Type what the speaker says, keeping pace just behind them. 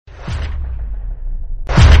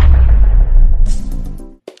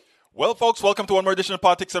Well, folks, welcome to one more edition of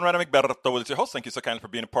Politics and Random. Egberto is your host. Thank you so kindly for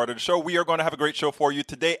being a part of the show. We are going to have a great show for you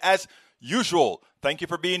today, as usual. Thank you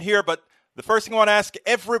for being here. But the first thing I want to ask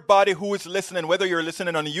everybody who is listening, whether you're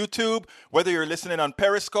listening on YouTube, whether you're listening on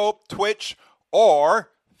Periscope, Twitch, or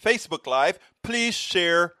Facebook Live, please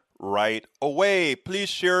share right away. Please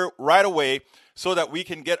share right away so that we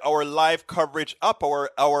can get our live coverage up.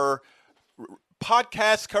 Our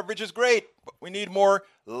podcast coverage is great, but we need more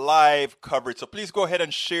live coverage. So please go ahead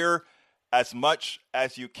and share as much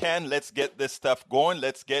as you can. Let's get this stuff going.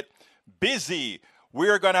 Let's get busy.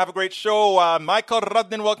 We're going to have a great show. Michael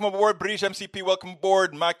Rudnin, welcome aboard. Breach MCP, welcome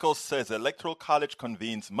aboard. Michael says Electoral College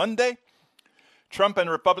convenes Monday. Trump and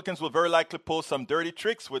Republicans will very likely pull some dirty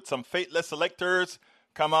tricks with some faithless electors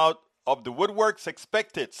come out of the woodworks.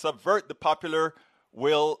 Expected subvert the popular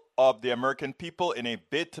will of the American people in a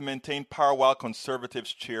bid to maintain power while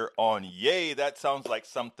conservatives cheer on. Yay, that sounds like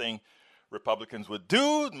something Republicans would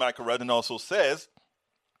do. Michael Rudin also says,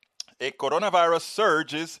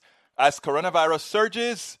 as coronavirus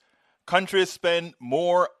surges, countries spend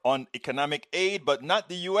more on economic aid, but not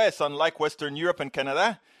the U.S. Unlike Western Europe and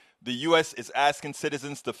Canada, the U.S. is asking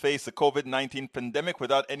citizens to face the COVID-19 pandemic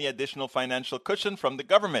without any additional financial cushion from the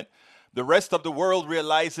government. The rest of the world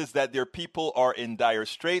realizes that their people are in dire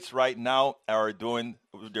straits right now. They're doing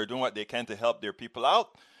what they can to help their people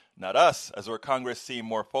out. Not us, as our Congress seem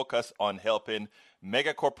more focused on helping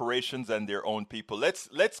mega corporations and their own people. Let's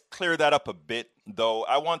clear that up a bit, though.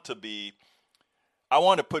 I want to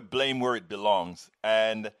put blame where it belongs,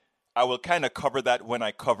 and I will kind of cover that when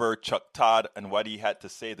I cover Chuck Todd and what he had to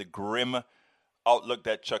say, the grim outlook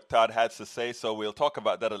that Chuck Todd has to say. So we'll talk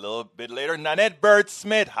about that a little bit later. Nanette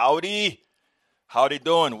Bird-Smith, howdy. Howdy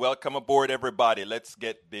doing? Welcome aboard, everybody. Let's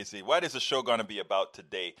get busy. What is the show going to be about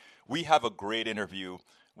today? We have a great interview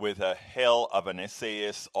with a hell of an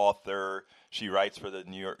essayist, author. She writes for the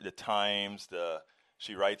Times.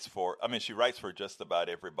 She writes for just about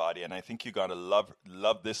everybody. And I think you're going to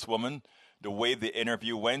love this woman. The way the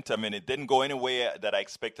interview went, it didn't go any way that I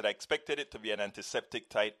expected. I expected it to be an antiseptic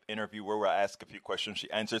type interview where I ask a few questions, she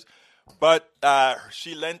answers. But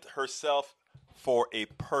she lent herself for a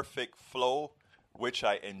perfect flow, which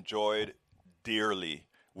I enjoyed dearly.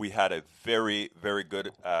 We had a very, very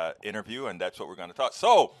good interview, and that's what we're going to talk.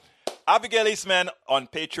 So, Abigail Eastman on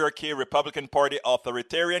Patriarchy, Republican Party,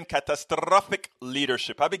 Authoritarian, Catastrophic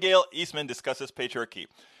Leadership. Abigail Eastman discusses patriarchy,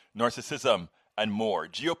 narcissism, and more.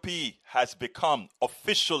 GOP has become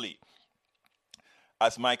officially,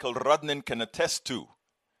 as Michael Rudnin can attest to,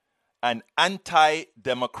 an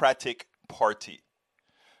anti-democratic party.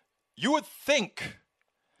 You would think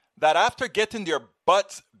that after getting their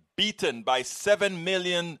butts beaten by 7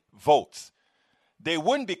 million votes, they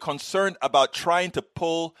wouldn't be concerned about trying to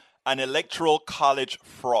pull an electoral college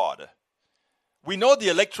fraud. We know the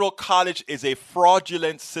electoral college is a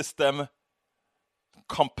fraudulent system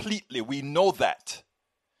completely. We know that.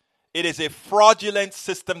 It is a fraudulent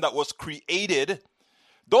system that was created.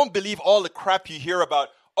 Don't believe all the crap you hear about,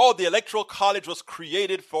 the electoral college was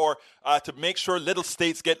created for to make sure little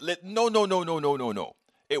states get lit. No.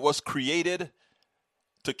 It was created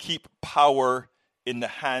to keep power in the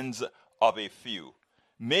hands of a few.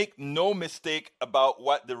 Make no mistake about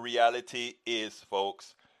what the reality is,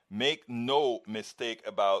 folks. Make no mistake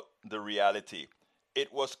about the reality.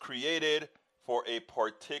 It was created for a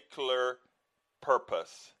particular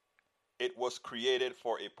purpose. It was created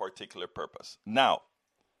for a particular purpose. Now,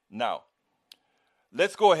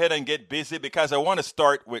 let's go ahead and get busy because I want to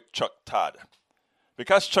start with Chuck Todd.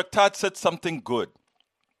 Because Chuck Todd said something good.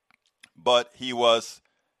 But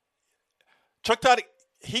Chuck Todd,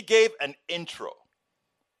 he gave an intro.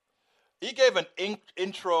 He gave an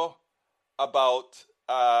intro about,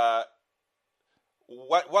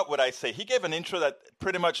 what would I say? He gave an intro that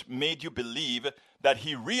pretty much made you believe that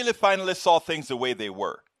he really finally saw things the way they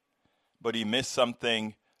were. But he missed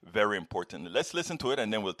something very important. Let's listen to it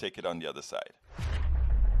and then we'll take it on the other side.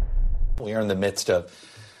 We are in the midst of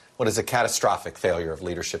what is a catastrophic failure of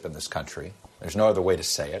leadership in this country. There's no other way to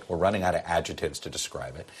say it. We're running out of adjectives to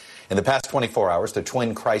describe it. In the past 24 hours, the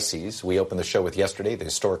twin crises we opened the show with yesterday, the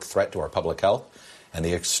historic threat to our public health and the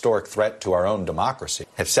historic threat to our own democracy,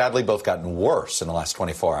 have sadly both gotten worse in the last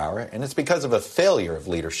 24 hours, and it's because of a failure of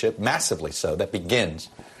leadership, massively so, that begins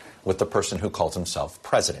with the person who calls himself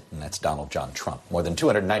president, and that's Donald John Trump. More than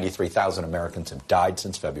 293,000 Americans have died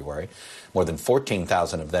since February, more than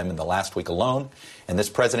 14,000 of them in the last week alone, and this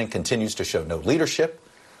president continues to show no leadership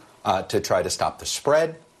to try to stop the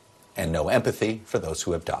spread and no empathy for those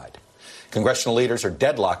who have died. Congressional leaders are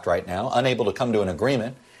deadlocked right now, unable to come to an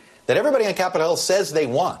agreement that everybody on Capitol Hill says they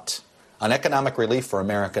want on economic relief for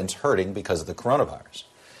Americans hurting because of the coronavirus.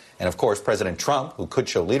 And of course, President Trump, who could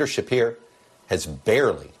show leadership here, has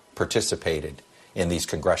barely participated in these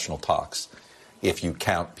congressional talks, if you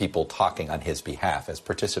count people talking on his behalf as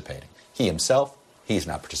participating. He himself, he's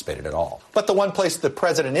not participated at all. But the one place the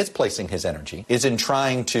president is placing his energy is in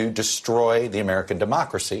trying to destroy the American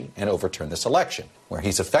democracy and overturn this election, where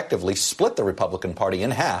he's effectively split the Republican Party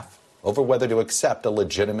in half over whether to accept a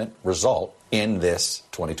legitimate result in this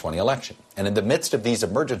 2020 election. And in the midst of these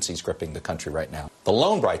emergencies gripping the country right now, the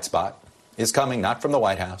lone bright spot is coming not from the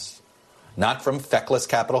White House, not from feckless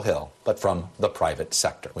Capitol Hill, but from the private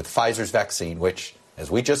sector. With Pfizer's vaccine, which, as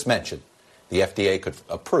we just mentioned, the FDA could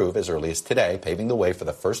approve as early as today, paving the way for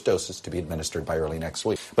the first doses to be administered by early next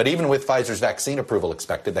week. But even with Pfizer's vaccine approval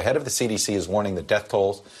expected, the head of the CDC is warning that death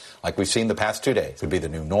tolls, like we've seen the past 2 days, could be the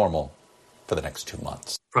new normal for the next 2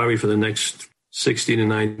 months. Probably for the next 60 to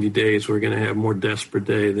 90 days, we're going to have more deaths per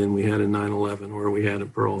day than we had in 9/11 or we had in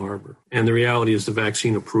Pearl Harbor. And the reality is the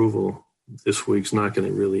vaccine approval this week's not going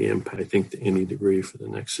to really impact, I think, to any degree for the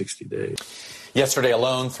next 60 days. Yesterday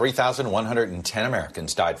alone, 3,110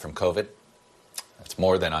 Americans died from COVID. That's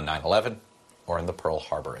more than on 9/11 or in the Pearl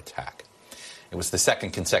Harbor attack. It was the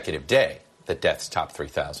second consecutive day that deaths topped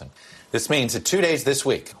 3,000. This means that 2 days this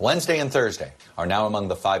week, Wednesday and Thursday, are now among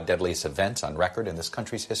the 5 deadliest events on record in this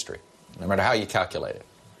country's history. No matter how you calculate it,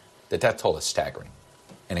 the death toll is staggering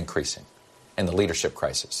and increasing, and the leadership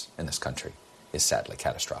crisis in this country is sadly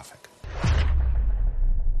catastrophic.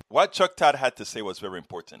 What Chuck Todd had to say was very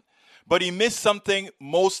important, but he missed something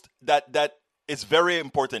that is very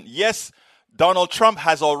important. Yes, Donald Trump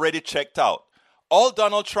has already checked out. All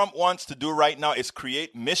Donald Trump wants to do right now is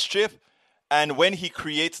create mischief, and when he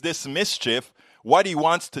creates this mischief, what he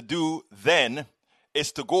wants to do then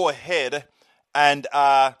is to go ahead and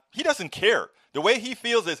he doesn't care. The way he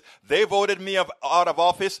feels is, they voted me out of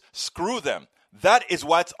office, screw them. That is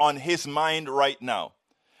what's on his mind right now.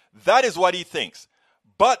 That is what he thinks.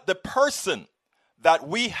 But the person that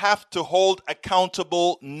we have to hold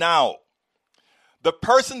accountable now, the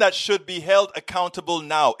person that should be held accountable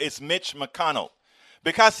now is Mitch McConnell,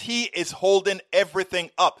 because he is holding everything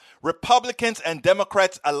up. Republicans and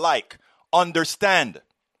Democrats alike understand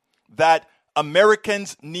that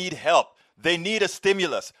Americans need help. They need a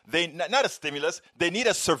stimulus. They need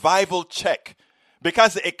a survival check,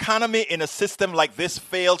 because the economy in a system like this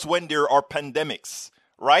fails when there are pandemics.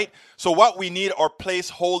 Right? So what we need are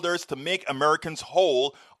placeholders to make Americans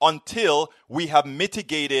whole until we have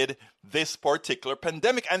mitigated this particular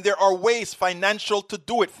pandemic. And there are ways, financial to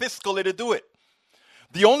do it, fiscally to do it.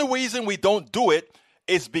 The only reason we don't do it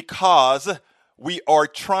is because we are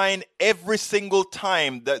trying every single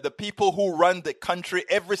time, the people who run the country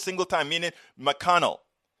every single time, meaning McConnell,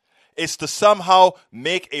 is to somehow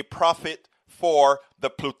make a profit for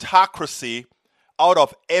the plutocracy out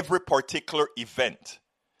of every particular event,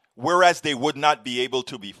 whereas they would not be able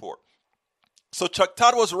to before. So Chuck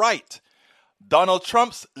Todd was right. Donald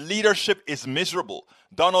Trump's leadership is miserable.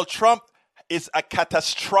 Donald Trump is a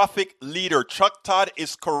catastrophic leader. Chuck Todd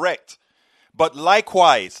is correct. But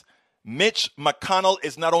likewise, Mitch McConnell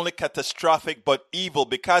is not only catastrophic, but evil,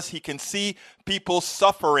 because he can see people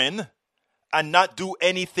suffering and not do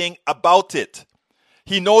anything about it.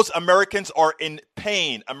 He knows Americans are in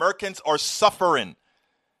pain. Americans are suffering.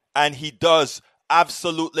 And he does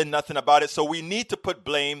absolutely nothing about it. So we need to put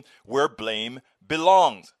blame where blame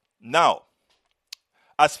belongs. Now,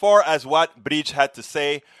 as far as what Bridge had to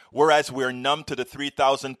say, whereas we're numb to the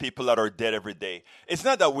 3,000 people that are dead every day, it's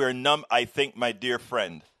not that we're numb, I think, my dear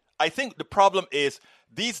friend. I think the problem is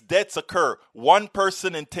these deaths occur. One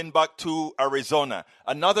person in Timbuktu, Arizona,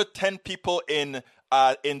 another 10 people in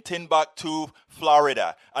Timbuktu,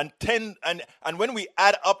 Florida, and when we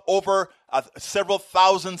add up over several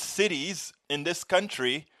thousand cities in this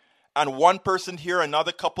country, and one person here,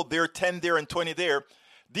 another couple there, 10 there, and 20 there,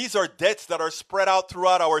 these are deaths that are spread out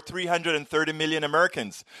throughout our 330 million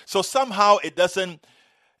Americans. So somehow it doesn't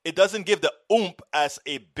give the oomph as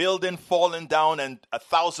a building falling down and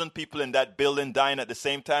 1,000 people in that building dying at the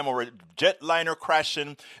same time, or a jetliner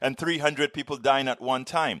crashing and 300 people dying at one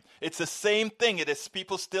time. It's the same thing. It is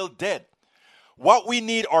people still dead. What we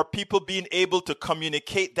need are people being able to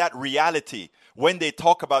communicate that reality. When they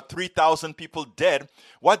talk about 3,000 people dead,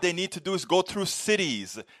 what they need to do is go through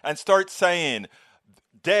cities and start saying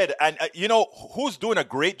dead. And you know who's doing a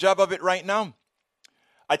great job of it right now?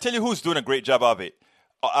 I tell you who's doing a great job of it.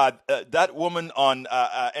 That woman on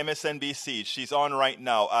MSNBC, she's on right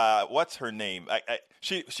now. What's her name?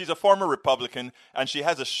 She's a former Republican, and she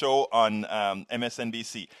has a show on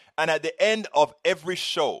MSNBC. And at the end of every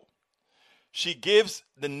show, She gives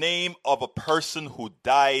the name of a person who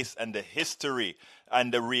dies and the history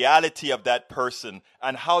and the reality of that person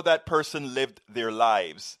and how that person lived their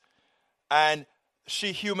lives. And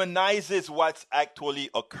she humanizes what's actually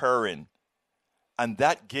occurring. And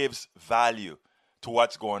that gives value to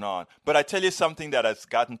what's going on. But I tell you something that has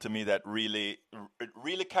gotten to me that really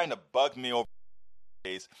kind of bugged me over the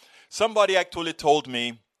days. Somebody actually told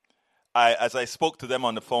me, as I spoke to them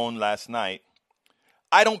on the phone last night,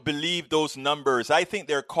 I don't believe those numbers. I think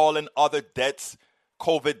they're calling other deaths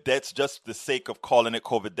COVID deaths just for the sake of calling it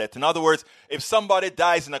COVID death. In other words, if somebody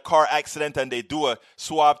dies in a car accident and they do a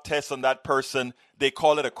swab test on that person, they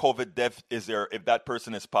call it a COVID death if that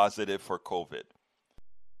person is positive for COVID.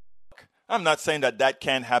 I'm not saying that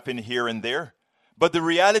can't happen here and there, but the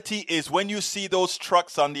reality is when you see those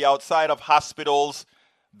trucks on the outside of hospitals,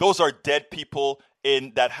 those are dead people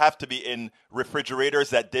that have to be in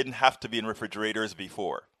refrigerators that didn't have to be in refrigerators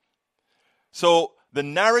before. So the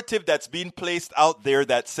narrative that's being placed out there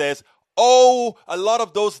that says, oh, a lot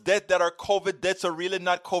of those deaths that are COVID deaths are really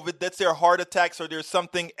not COVID deaths, they're heart attacks or there's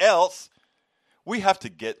something else. We have to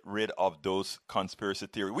get rid of those conspiracy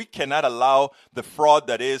theories. We cannot allow the fraud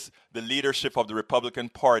that is the leadership of the Republican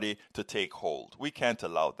Party to take hold. We can't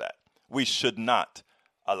allow that. We should not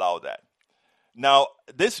allow that. Now,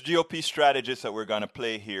 this GOP strategist that we're going to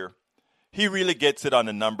play here, he really gets it on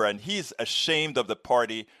the number, and he's ashamed of the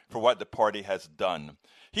party for what the party has done.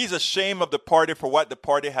 He's ashamed of the party for what the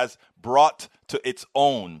party has brought to its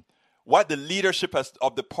own, what the leadership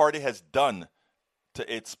of the party has done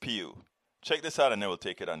to its pew. Check this out, and then we'll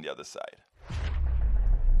take it on the other side.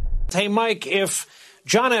 Hey, Mike, if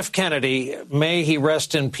John F. Kennedy, may he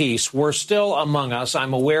rest in peace, were still among us,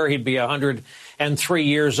 I'm aware he'd be 103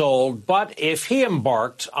 years old, but if he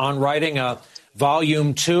embarked on writing a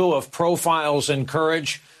Volume 2 of Profiles in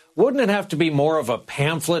Courage, wouldn't it have to be more of a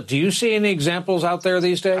pamphlet? Do you see any examples out there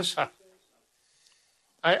these days?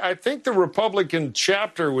 I think the Republican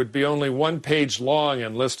chapter would be only one page long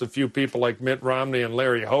and list a few people like Mitt Romney and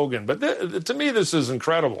Larry Hogan. But to me, this is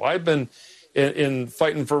incredible. I've been in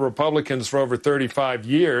fighting for Republicans for over 35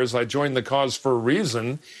 years. I joined the cause for a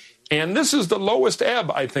reason. And this is the lowest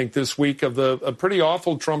ebb, I think, this week of a pretty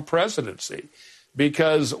awful Trump presidency.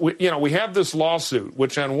 Because, we have this lawsuit,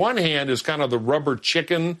 which on one hand is kind of the rubber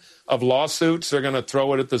chicken of lawsuits. They're going to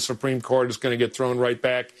throw it at the Supreme Court. It's going to get thrown right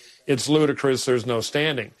back. It's ludicrous. There's no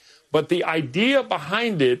standing. But the idea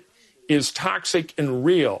behind it is toxic and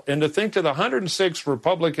real. And to think that 106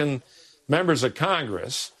 Republican members of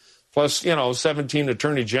Congress, plus, 17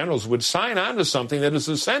 attorney generals, would sign on to something that is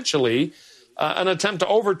essentially an attempt to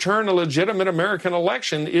overturn a legitimate American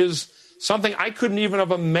election is something I couldn't even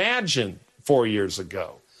have imagined 4 years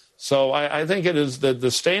ago. So I think it is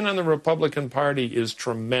the stain on the Republican Party is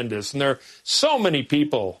tremendous. And there are so many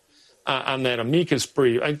people on that amicus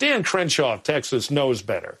brief. Dan Crenshaw of Texas knows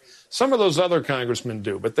better. Some of those other congressmen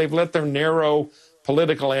do, but they've let their narrow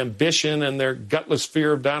political ambition and their gutless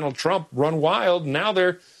fear of Donald Trump run wild. Now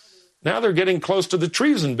they're getting close to the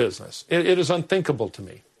treason business. It is unthinkable to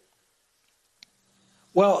me.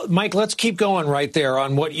 Well, Mike, let's keep going right there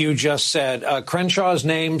on what you just said. Crenshaw's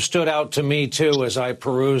name stood out to me, too, as I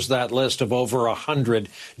perused that list of over 100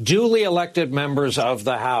 duly elected members of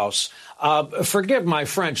the House. Forgive my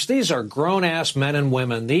French. These are grown-ass men and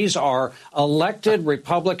women. These are elected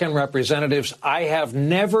Republican representatives. I have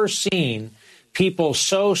never seen people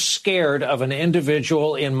so scared of an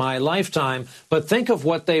individual in my lifetime, but think of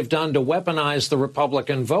what they've done to weaponize the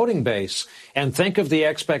Republican voting base. And think of the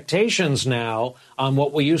expectations now on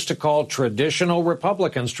what we used to call traditional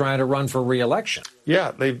Republicans trying to run for re-election.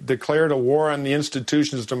 Yeah, they've declared a war on the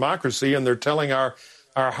institutions of democracy, and they're telling our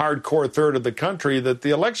hardcore third of the country that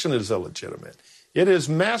the election is illegitimate. It is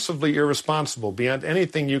massively irresponsible beyond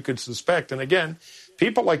anything you could suspect. And again,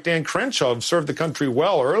 people like Dan Crenshaw have served the country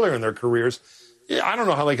well earlier in their careers. I don't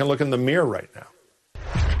know how they can look in the mirror right now.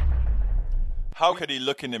 How could he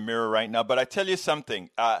look in the mirror right now? But I tell you something.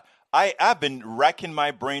 I've been racking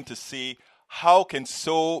my brain to see how can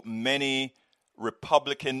so many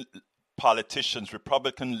Republican politicians,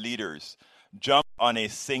 Republican leaders, jump on a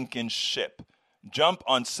sinking ship, jump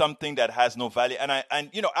on something that has no value. And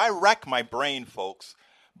I rack my brain, folks.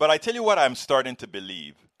 But I tell you what, I'm starting to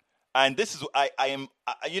believe. And this is I am,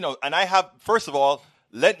 and I have, first of all,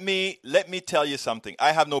 let me tell you something.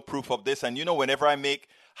 I have no proof of this. And, whenever I make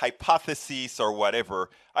hypotheses or whatever,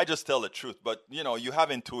 I just tell the truth. But, you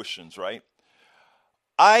have intuitions, right?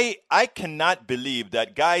 I cannot believe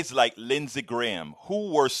that guys like Lindsey Graham,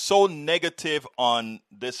 who were so negative on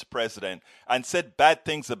this president and said bad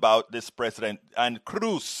things about this president, and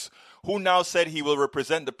Cruz, who now said he will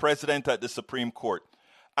represent the president at the Supreme Court.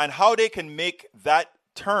 and how they can make that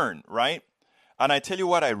turn, right? And I tell you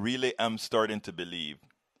what, I really am starting to believe.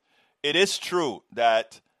 It is true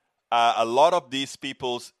that a lot of these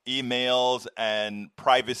people's emails and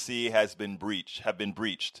privacy have been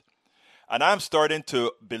breached. And I'm starting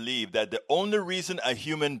to believe that the only reason a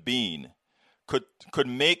human being could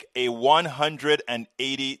make a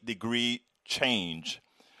 180-degree change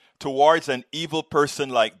towards an evil person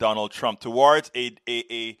like Donald Trump, towards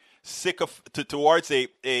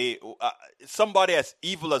somebody as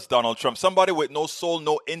evil as Donald Trump, somebody with no soul,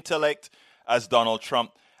 no intellect as Donald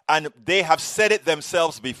Trump, and they have said it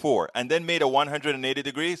themselves before and then made a 180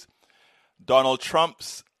 degrees. Donald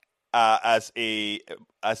Trump's as a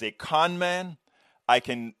con man, I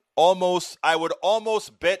would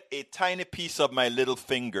almost bet a tiny piece of my little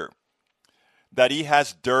finger that he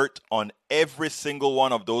has dirt on every single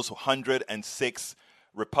one of those 106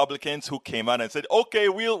 Republicans who came out and said, "Okay,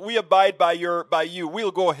 we abide by you.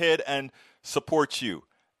 We'll go ahead and support you,"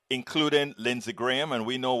 including Lindsey Graham, and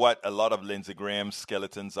we know what a lot of Lindsey Graham's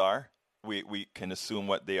skeletons are. We can assume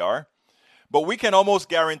what they are, but we can almost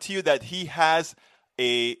guarantee you that he has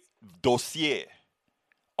a dossier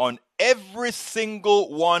on every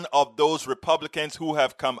single one of those Republicans who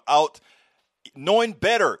have come out knowing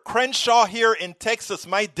better. Crenshaw here in Texas,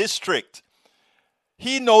 my district,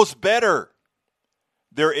 he knows better.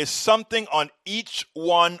 There is something on each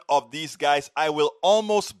one of these guys. I will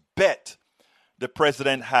almost bet the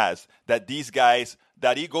president has that these guys,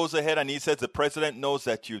 that he goes ahead and he says, the president knows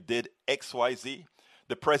that you did XYZ.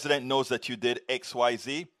 The president knows that you did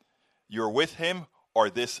XYZ. You're with him or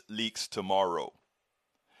this leaks tomorrow.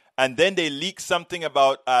 And then they leak something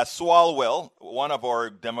about Swalwell, one of our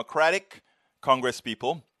Democratic Congress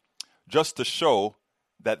people, just to show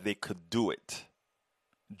that they could do it.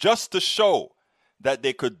 Just to show that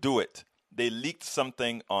they could do it. They leaked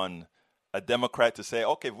something on a Democrat to say,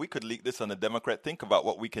 okay, if we could leak this on a Democrat, think about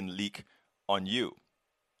what we can leak on you.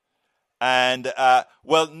 And,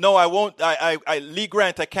 well, no, I won't. Lee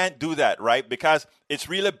Grant, I can't do that, right? Because it's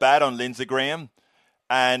really bad on Lindsey Graham.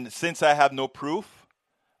 And since I have no proof,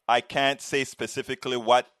 I can't say specifically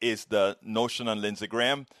what is the notion on Lindsey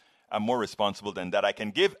Graham. I'm more responsible than that. I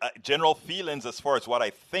can give general feelings as far as what I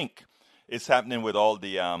think is happening with all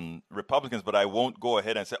the Republicans, but I won't go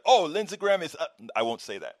ahead and say, oh, Lindsey Graham is up. I won't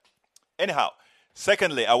say that. Anyhow,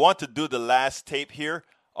 secondly, I want to do the last tape here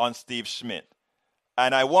on Steve Schmidt.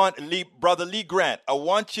 And I want, Brother Lee Grant, I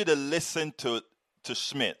want you to listen to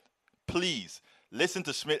Schmidt. Please, listen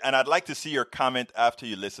to Schmidt. And I'd like to see your comment after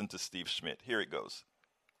you listen to Steve Schmidt. Here it goes.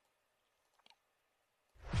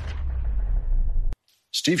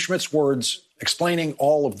 Steve Schmidt's words explaining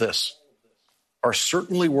all of this are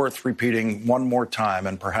certainly worth repeating one more time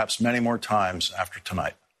and perhaps many more times after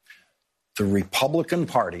tonight. The Republican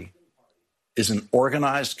Party is an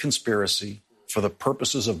organized conspiracy for the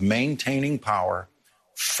purposes of maintaining power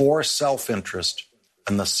for self-interest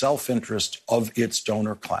and the self-interest of its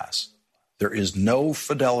donor class. There is no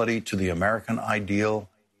fidelity to the American ideal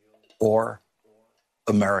or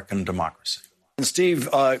American democracy. And Steve,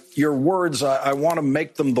 your words, I want to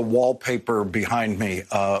make them the wallpaper behind me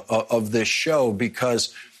of this show,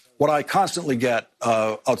 because what I constantly get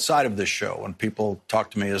outside of this show when people talk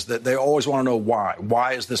to me is that they always want to know why.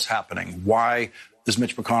 Why is this happening? Why is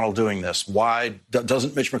Mitch McConnell doing this? Why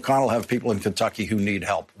doesn't Mitch McConnell have people in Kentucky who need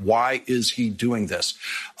help? Why is he doing this?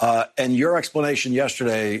 And your explanation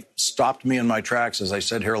yesterday stopped me in my tracks, as I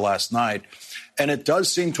said here last night. And it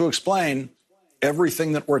does seem to explain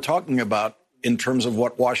everything that we're talking about in terms of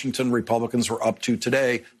what Washington Republicans were up to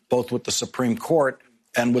today, both with the Supreme Court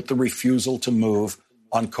and with the refusal to move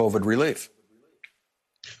on COVID relief.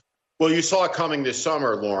 Well, you saw it coming this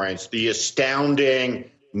summer, Lawrence, the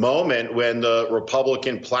astounding moment when the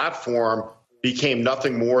Republican platform became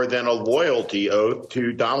nothing more than a loyalty oath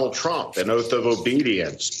to Donald Trump, an oath of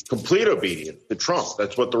obedience, complete obedience to Trump.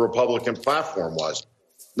 That's what the Republican platform was.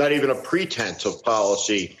 Not even a pretense of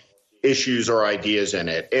policy issues or ideas in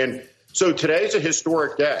it. And so today's a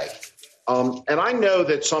historic day. And I know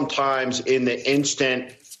that sometimes in the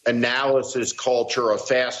instant analysis culture of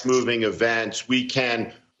fast-moving events, we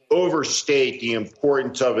can overstate the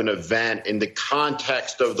importance of an event in the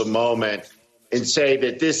context of the moment and say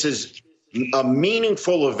that this is a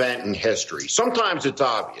meaningful event in history. Sometimes it's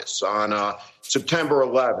obvious. On September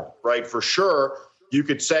 11th, right? For sure, you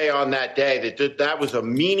could say on that day that was a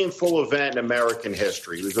meaningful event in American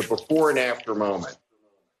history. It was a before and after moment.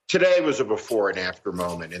 Today was a before and after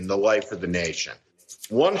moment in the life of the nation.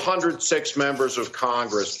 106 members of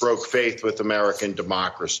Congress broke faith with American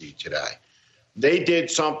democracy today. They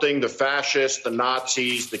did something the fascists, the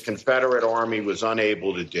Nazis, the Confederate Army was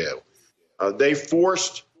unable to do. They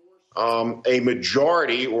forced a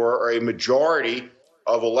majority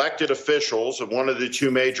of elected officials of one of the two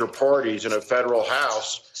major parties in a federal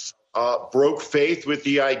House broke faith with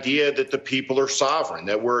the idea that the people are sovereign,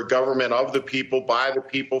 that we're a government of the people, by the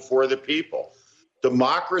people, for the people.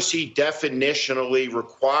 Democracy definitionally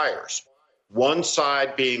requires one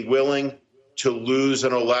side being willing to lose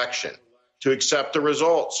an election, to accept the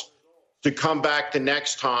results, to come back the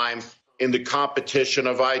next time in the competition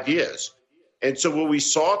of ideas. And so what we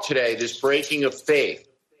saw today, this breaking of faith,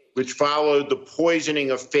 which followed the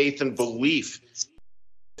poisoning of faith and belief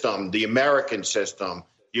system, the American system,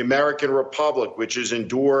 the American Republic, which has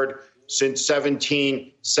endured since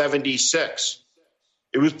 1776.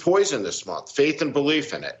 It was poisoned this month, faith and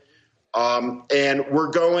belief in it. And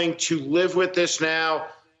we're going to live with this now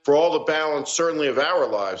for all the balance, certainly, of our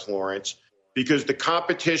lives, Lawrence, because the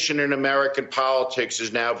competition in American politics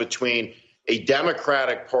is now between a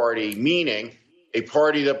Democratic Party, meaning a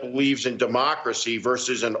party that believes in democracy,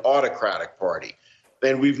 versus an autocratic party.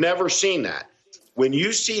 And we've never seen that. When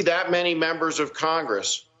you see that many members of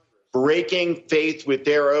Congress breaking faith with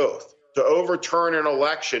their oath to overturn an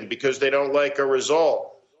election because they don't like a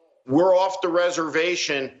result, we're off the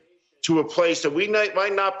reservation to a place that we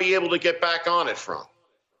might not be able to get back on it from.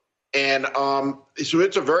 And so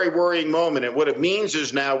it's a very worrying moment. And what it means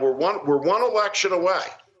is now we're one election away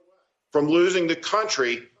from losing the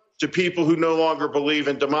country to people who no longer believe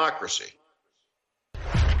in democracy.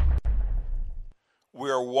 We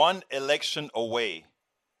are one election away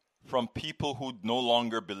from people who no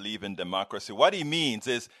longer believe in democracy. What he means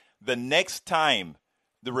is the next time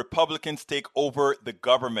the Republicans take over the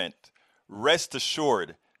government, rest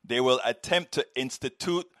assured they will attempt to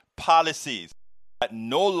institute policies that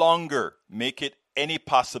no longer make it any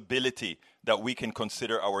possibility that we can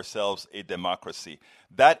consider ourselves a democracy.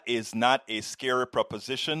 That is not a scary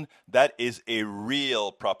proposition. That is a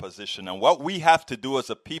real proposition. And what we have to do as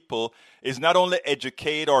a people is not only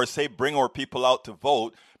educate or say bring our people out to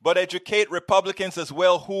vote, but educate Republicans as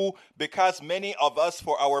well, who, because many of us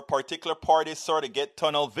for our particular parties sort of get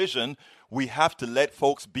tunnel vision, we have to let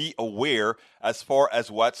folks be aware as far as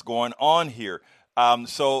what's going on here.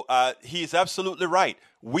 So he's absolutely right.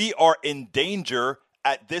 We are in danger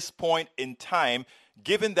at this point in time,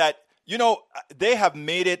 given that, you know, they have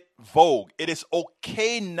made it vogue. It is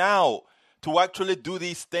okay now to actually do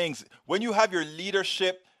these things. When you have your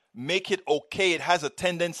leadership make it okay, it has a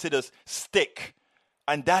tendency to stick.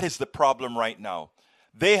 And that is the problem right now.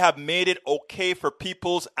 They have made it okay for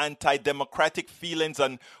people's anti-democratic feelings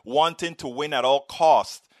and wanting to win at all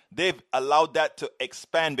costs. They've allowed that to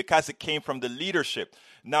expand because it came from the leadership.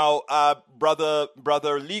 Now,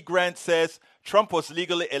 Brother Lee Grant says Trump was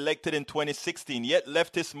legally elected in 2016, yet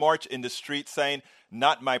leftists march in the street saying,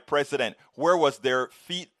 "Not my president." Where was their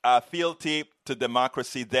fealty to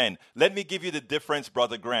democracy then? Let me give you the difference,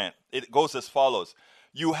 Brother Grant. It goes as follows.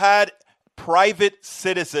 You had private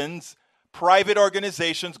citizens, private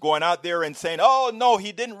organizations going out there and saying, "Oh, no,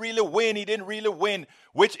 he didn't really win,"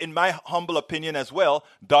 which in my humble opinion as well,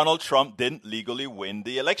 Donald Trump didn't legally win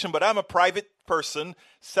the election. But I'm a private person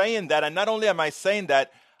saying that, and not only am I saying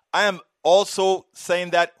that, I am also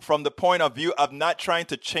saying that from the point of view of not trying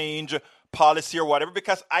to change policy or whatever,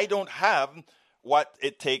 because I don't have what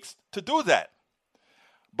it takes to do that.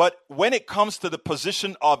 But when it comes to the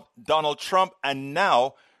position of Donald Trump, and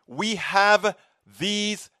now we have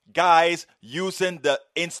these guys using the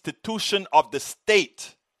institution of the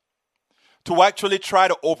state to actually try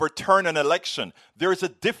to overturn an election. There is a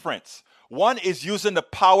difference. One is using the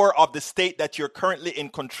power of the state that you're currently in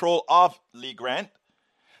control of, Lee Grant.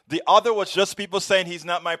 The other was just people saying, "He's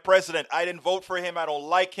not my president. I didn't vote for him. I don't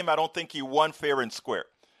like him. I don't think he won fair and square."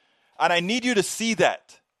 And I need you to see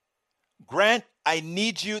that. Grant, I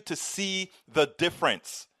need you to see the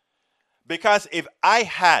difference. Because if I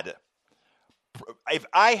had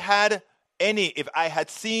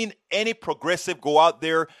seen any progressive go out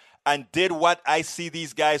there and did what I see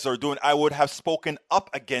these guys are doing, I would have spoken up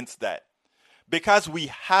against that. Because we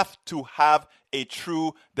have to have a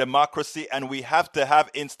true democracy, and we have to have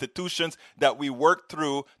institutions that we work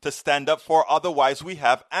through to stand up for. Otherwise, we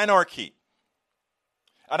have anarchy.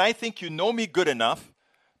 And I think you know me good enough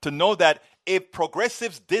to know that if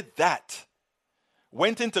progressives did that,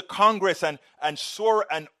 went into Congress and swore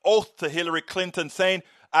an oath to Hillary Clinton saying,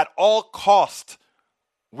 at all cost,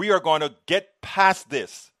 we are going to get past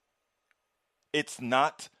this, it's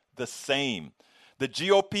not the same. The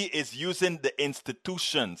GOP is using the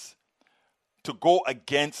institutions to go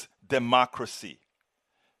against democracy.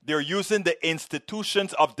 They're using the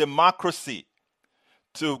institutions of democracy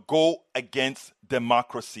to go against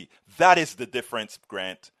democracy. That is the difference,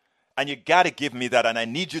 Grant. And you got to give me that. And I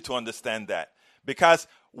need you to understand that, because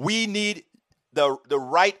we need the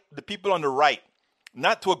people on the right,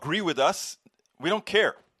 not to agree with us. We don't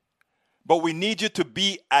care. But we need you to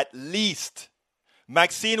be at least.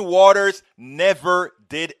 Maxine Waters never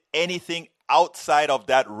did anything outside of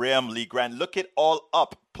that realm, Lee Grant. Look it all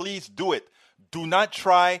up. Please do it. Do not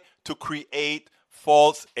try to create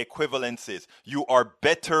false equivalences. You are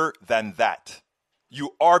better than that.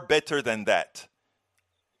 You are better than that.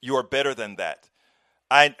 You are better than that.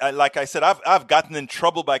 I like I said, I've gotten in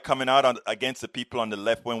trouble by coming out against the people on the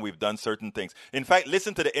left when we've done certain things. In fact,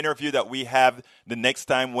 listen to the interview that we have the next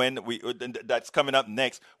time that's coming up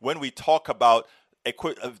next, when we talk about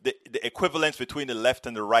the equivalence between the left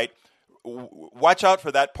and the right. Watch out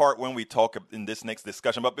for that part when we talk in this next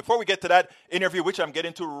discussion. But before we get to that interview, which I'm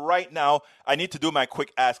getting to right now, I need to do my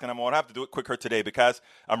quick ask, and I'm going to have to do it quicker today because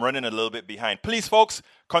I'm running a little bit behind. Please, folks,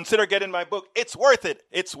 consider getting my book. It's worth it.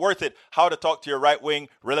 It's worth it. How to Talk to Your Right-Wing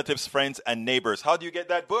Relatives, Friends, and Neighbors. How do you get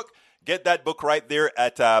that book? Get that book right there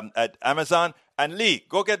at Amazon. And Lee,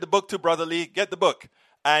 go get the book too, brother Lee. Get the book.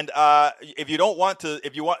 And if you want to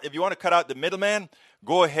cut out the middleman,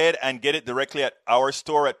 go ahead and get it directly at our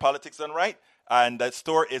store at Politics Done Right. And that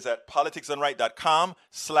store is at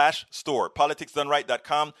politicsdoneright.com/store.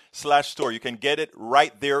 Politicsdoneright.com/store. You can get it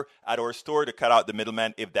right there at our store to cut out the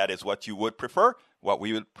middleman if that is what you would prefer. What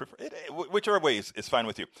we would prefer, whichever way is fine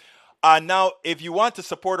with you. Now, if you want to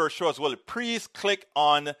support our show as well, please click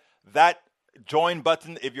on that join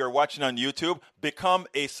button. If you're watching on YouTube, become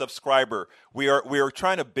a subscriber. We are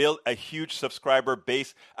trying to build a huge subscriber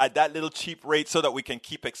base at that little cheap rate so that we can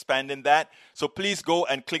keep expanding that. So please go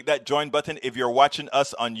and click that join button if you're watching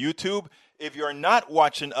us on YouTube. If you're not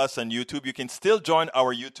watching us on YouTube, you can still join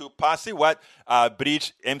our YouTube posse, what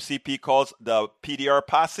Bridge MCP calls the PDR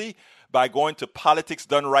posse, by going to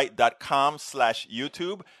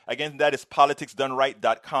politicsdoneright.com/YouTube. Again, that is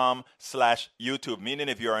politicsdoneright.com/YouTube, meaning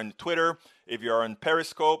if you're on Twitter, if you're on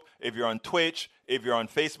Periscope, if you're on Twitch, if you're on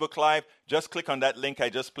Facebook Live, just click on that link I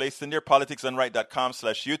just placed in there,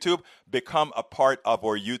 politicsdoneright.com/YouTube. Become a part of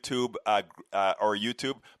our YouTube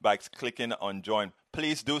by clicking on join.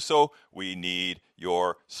 Please do so. We need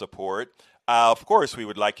your support. Of course, we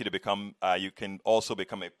would like you to become, you can also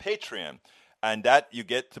become a Patreon. And that you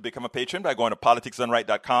get to become a patron by going to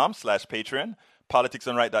politicsdoneright.com/Patreon,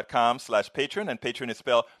 politicsdoneright.com/Patreon, and Patreon is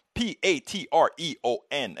spelled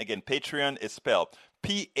Patreon. Again, Patreon is spelled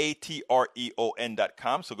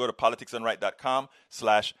Patreon.com. So go to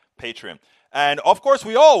politicsdoneright.com/Patreon. And of course,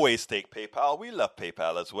 we always take PayPal. We love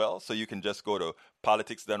PayPal as well. So you can just go to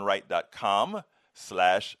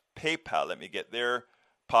politicsdoneright.com/PayPal. Let me get there.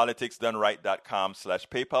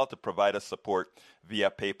 politicsdoneright.com/PayPal to provide us support via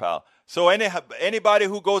PayPal. So anybody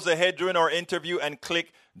who goes ahead during our interview and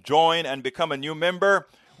click join and become a new member,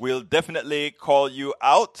 we'll definitely call you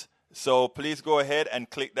out. So please go ahead and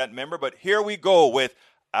click that member. But here we go with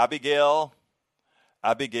Abigail.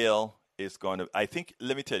 Abigail is going to,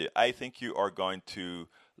 let me tell you, I think you are going to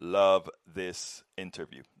love this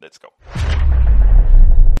interview. Let's go.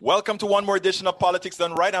 Welcome to one more edition of Politics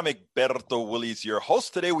Done Right. I'm Egberto Willies, your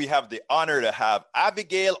host. Today we have the honor to have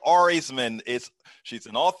Abigail Orisman. She's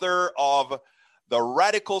an author of The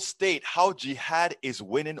Radical State, How Jihad is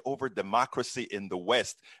Winning Over Democracy in the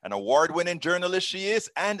West. An award-winning journalist she is,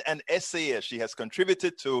 and an essayist. She has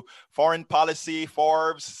contributed to Foreign Policy,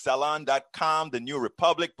 Forbes, Salon.com, The New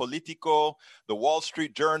Republic, Politico, The Wall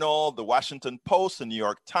Street Journal, The Washington Post, The New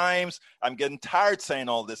York Times. I'm getting tired saying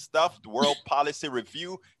all this stuff. The World Policy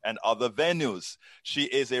Review, and other venues. She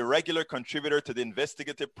is a regular contributor to the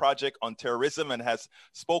Investigative Project on Terrorism and has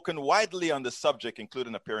spoken widely on the subject,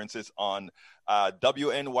 including appearances on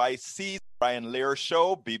WNYC's Brian Lehrer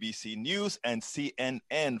Show, BBC News, and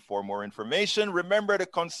CNN. For more information, remember to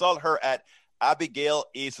consult her at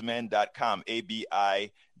AbigailEisman.com,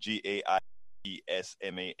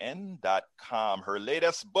 AbigailEisman.com. Her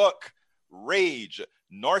latest book, Rage,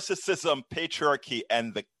 Narcissism, Patriarchy,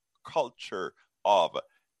 and the Culture of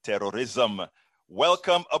Terrorism.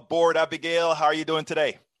 Welcome aboard, Abigail. How are you doing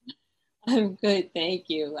today? I'm good, thank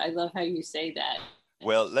you. I love how you say that.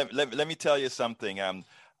 Well, let me tell you something.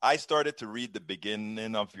 I started to read the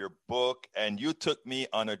beginning of your book, and you took me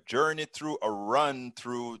on a journey through a run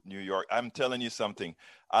through New York. I'm telling you something.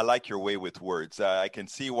 I like your way with words. I can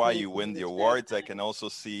see why you win the awards. I can also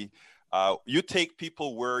see you take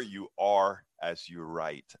people where you are as you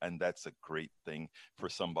write, and that's a great thing for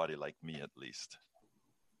somebody like me, at least.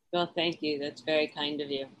 Well, thank you. That's very kind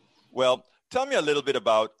of you. Well, tell me a little bit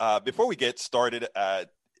about, before we get started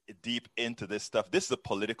deep into this stuff, this is a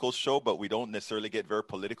political show, but we don't necessarily get very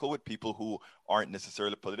political with people who aren't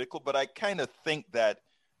necessarily political. But I kind of think that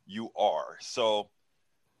you are. So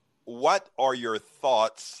what are your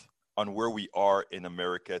thoughts on where we are in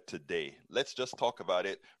America today? Let's just talk about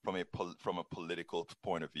it from a political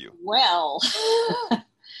point of view. Well,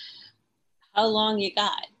 how long you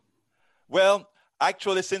got? Well,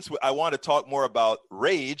 actually, since I want to talk more about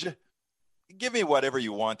rage, give me whatever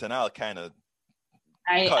you want, and I'll kind of.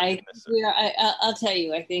 I'll tell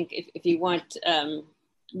you. I think if you want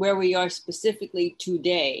where we are specifically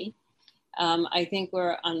today, I think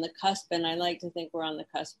we're on the cusp, and I like to think we're on the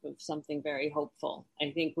cusp of something very hopeful.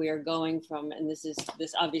 I think we are going from, and this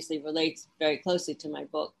obviously relates very closely to my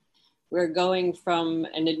book. We're going from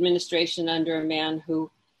an administration under a man who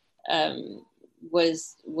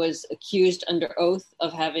was accused under oath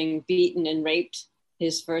of having beaten and raped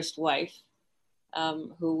his first wife,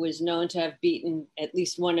 who was known to have beaten at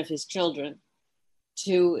least one of his children,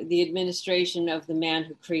 to the administration of the man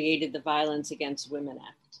who created the Violence Against Women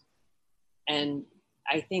Act. And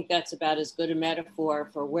I think that's about as good a metaphor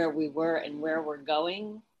for where we were and where we're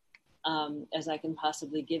going as I can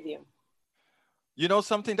possibly give you. You know,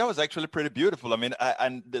 something that was actually pretty beautiful. I mean,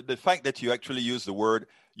 and the fact that you actually use the word,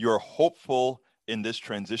 you're hopeful in this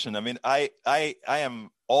transition. I mean, I am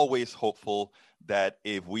always hopeful that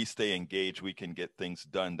if we stay engaged, we can get things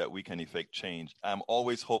done, that we can effect change. I'm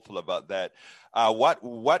always hopeful about that.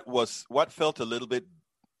 What felt a little bit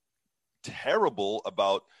terrible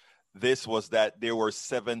about this was that there were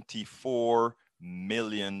 74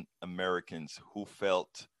 million Americans who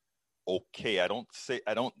felt okay. I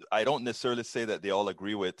don't necessarily say that they all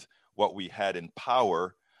agree with what we had in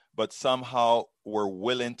power, but somehow were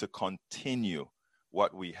willing to continue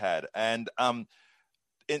what we had. And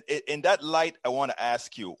in that light, I want to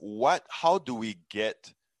ask you, how do we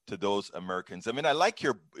get to those Americans? I mean, I like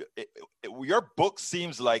your book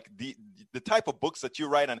seems like the type of books that you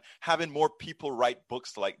write, and having more people write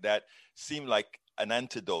books like that seem like an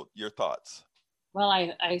antidote. Your thoughts? Well,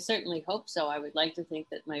 I certainly hope so. I would like to think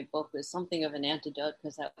that my book was something of an antidote,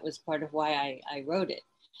 because that was part of why I wrote it.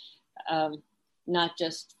 Not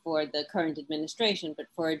just for the current administration, but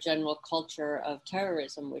for a general culture of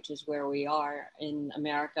terrorism, which is where we are in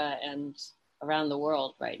America and around the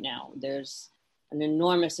world right now. There's an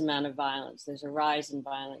enormous amount of violence. There's a rise in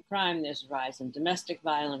violent crime. There's a rise in domestic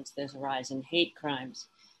violence. There's a rise in hate crimes.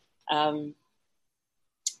 I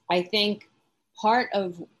think part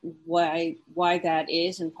of why that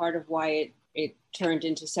is, and part of why it turned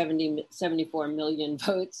into 74 million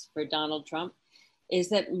votes for Donald Trump, is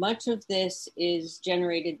that much of this is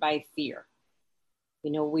generated by fear.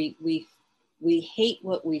 You know, we hate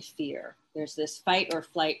what we fear. There's this fight or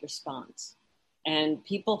flight response, and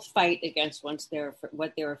people fight against what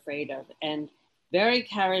they're afraid of. And very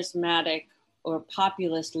charismatic or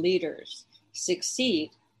populist leaders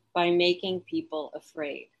succeed by making people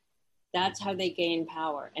afraid. That's how they gain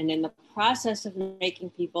power. And in the process of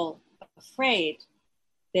making people afraid,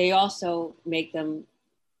 they also make them,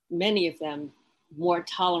 many of them, more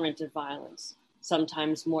tolerant of violence,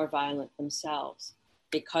 sometimes more violent themselves,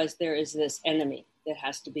 because there is this enemy that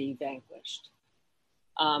has to be vanquished.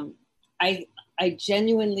 I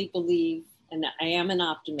genuinely believe, and I am an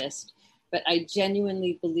optimist, but I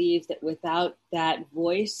genuinely believe that without that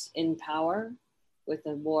voice in power, with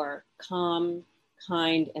a more calm,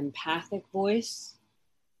 kind, empathic voice,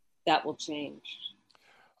 that will change.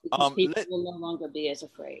 Because people will no longer be as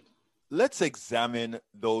afraid. Let's examine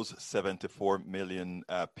those 74 million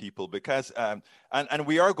people, because, and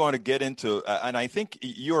we are going to get into, and I think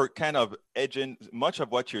you're kind of edging, much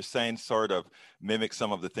of what you're saying sort of mimics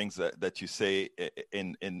some of the things that you say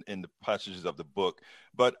in the passages of the book.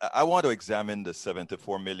 But I want to examine the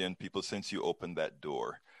 74 million people since you opened that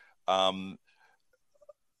door.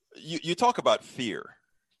 You talk about fear.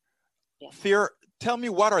 Yeah. Fear, tell me,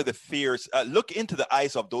 what are the fears? Look into the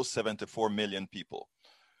eyes of those 74 million people.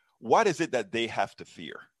 What is it that they have to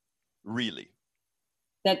fear, really?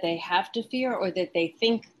 That they have to fear, or that they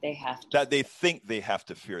think they have to? That they think they have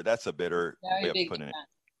to fear. That's a better way of putting it.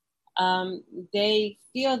 They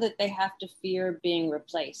feel that they have to fear being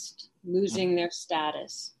replaced, losing their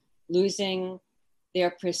status, losing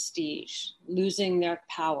their prestige, losing their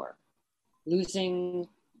power, losing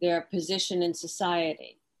their position in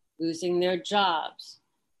society, losing their jobs.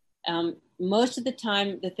 Most of the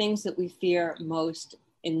time, the things that we fear most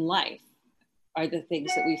in life are the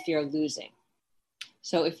things that we fear losing.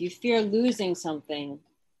 So if you fear losing something,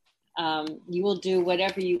 you will do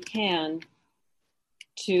whatever you can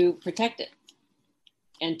to protect it,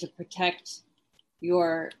 and to protect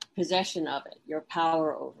your possession of it, your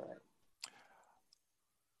power over it.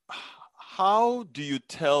 How do you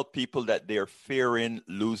tell people that they're fearing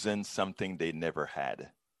losing something they never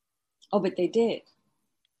had? Oh, but they did.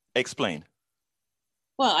 Explain.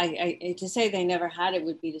 Well, I to say they never had it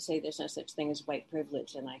would be to say there's no such thing as white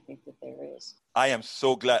privilege, and I think that there is. I am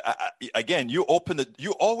so glad. Again, you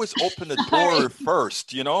always open the door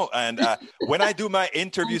first, and when I do my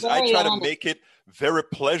interviews, I try to make it very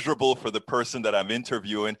pleasurable for the person that I'm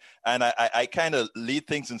interviewing, and I kind of lead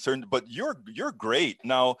things in certain, but you're great.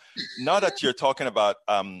 Now that you're talking about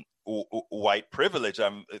white privilege,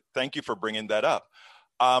 thank you for bringing that up.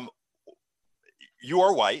 You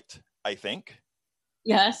are white, I think.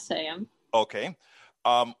 Yes, I am. Okay.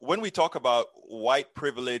 When we talk about white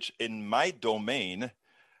privilege in my domain,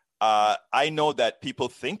 I know that people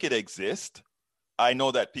think it exists. I know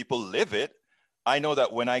that people live it. I know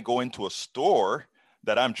that when I go into a store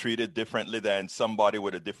that I'm treated differently than somebody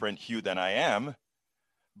with a different hue than I am.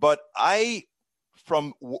 But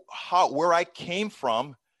where I came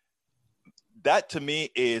from, that to me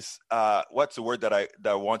is, what's the word that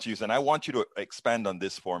I want to use? And I want you to expand on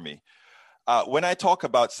this for me. When I talk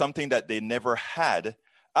about something that they never had,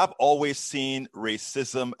 I've always seen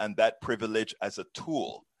racism and that privilege as a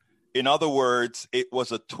tool. In other words, it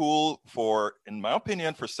was a tool for, in my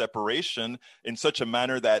opinion, for separation in such a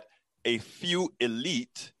manner that a few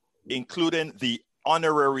elite, including the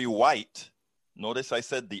honorary white, notice I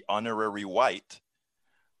said the honorary white,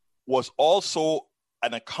 was also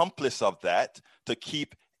an accomplice of that to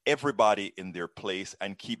keep everybody in their place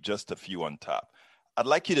and keep just a few on top. I'd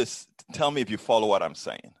like you to tell me if you follow what I'm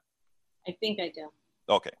saying. I think I do.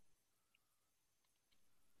 Okay.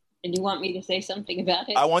 And you want me to say something about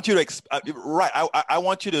it? I want you to, I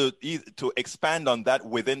want you to expand on that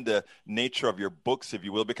within the nature of your books, if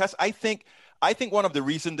you will, because I think one of the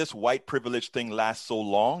reasons this white privilege thing lasts so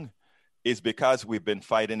long is because we've been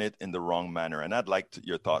fighting it in the wrong manner. And I'd like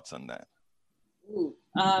your thoughts on that. Ooh,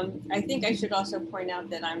 I think I should also point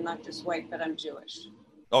out that I'm not just white, but I'm Jewish.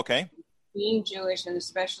 Okay. Being Jewish, and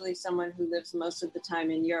especially someone who lives most of the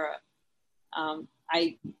time in Europe,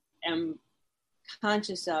 I am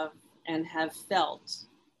conscious of and have felt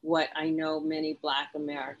what I know many Black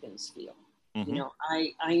Americans feel. Mm-hmm.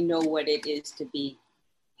 I know what it is to be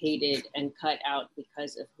hated and cut out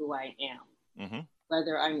because of who I am, mm-hmm.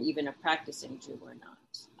 whether I'm even a practicing Jew or not.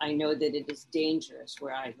 I know that it is dangerous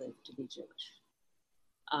where I live to be Jewish.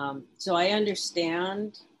 So I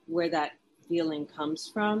understand where that feeling comes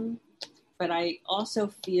from, but I also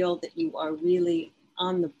feel that you are really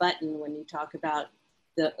on the button when you talk about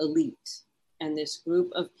the elite and this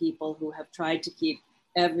group of people who have tried to keep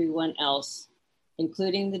everyone else,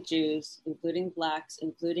 including the Jews, including Blacks,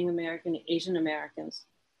 including Asian Americans,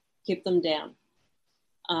 keep them down.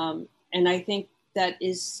 And I think that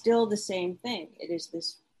is still the same thing. It is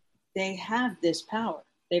this, they have this power.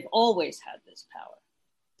 They've always had this power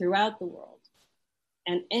throughout the world.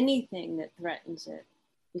 And anything that threatens it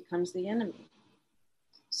becomes the enemy.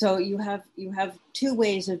 So you have two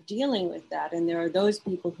ways of dealing with that. And there are those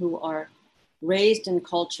people who are raised in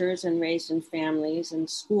cultures and raised in families and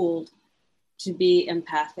schooled to be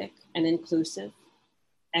empathic and inclusive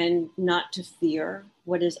and not to fear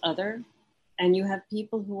what is other. And you have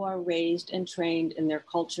people who are raised and trained in their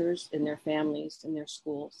cultures, in their families, in their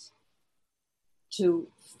schools to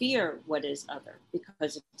fear what is other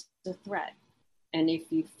because it's a threat. And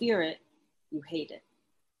if you fear it, you hate it.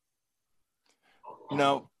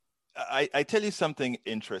 Now, I tell you something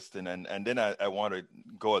interesting, and then I want to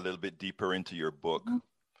go a little bit deeper into your book.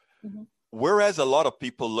 Mm-hmm. Whereas a lot of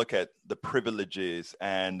people look at the privileges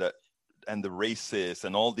and the racists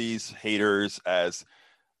and all these haters as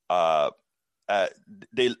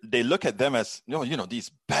they look at them as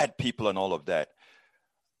these bad people and all of that.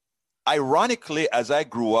 Ironically, as I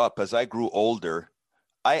grew older,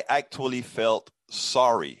 I actually felt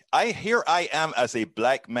sorry. Here I am as a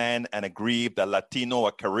Black man and aggrieved, a Latino,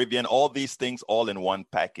 a Caribbean, all these things all in one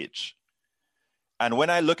package. And when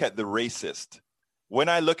I look at the racist, when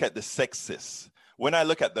I look at the sexist, when I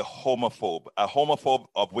look at the homophobe, a homophobe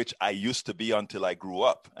of which I used to be until I grew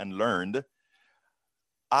up and learned,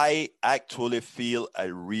 I actually feel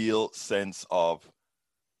a real sense of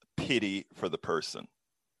pity for the person.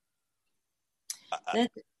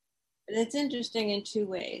 That's interesting in two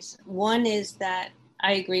ways. One is that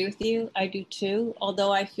I agree with you. I do too,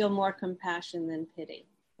 although I feel more compassion than pity.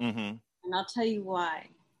 Mm-hmm. And I'll tell you why.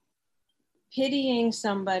 Pitying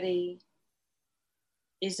somebody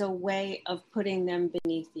is a way of putting them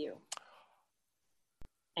beneath you.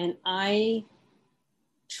 And I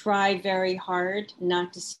try very hard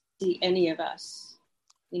not to see any of us.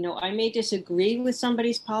 I may disagree with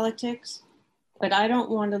somebody's politics, but I don't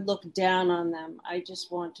want to look down on them. I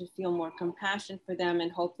just want to feel more compassion for them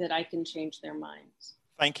and hope that I can change their minds.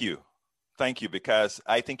 Thank you. Thank you, because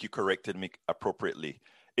I think you corrected me appropriately.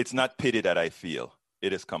 It's not pity that I feel.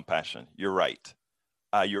 It is compassion. You're right.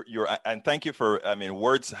 And thank you for, I mean,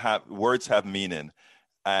 words have meaning.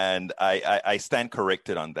 And I stand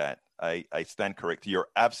corrected on that. I stand corrected. You're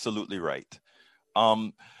absolutely right.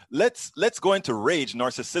 Let's go into rage,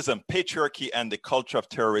 narcissism, patriarchy, and the culture of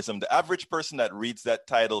terrorism. The average person that reads that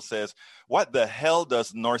title says, what the hell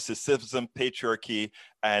does narcissism, patriarchy,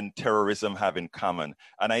 and terrorism have in common?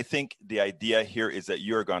 And I think the idea here is that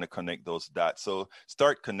you're going to connect those dots. So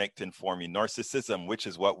start connecting for me. Narcissism, which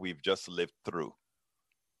is what we've just lived through.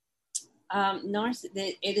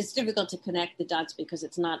 It is difficult to connect the dots because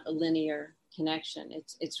it's not a linear connection.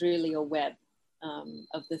 It's really a web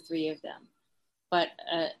of the three of them. But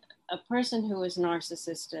a person who is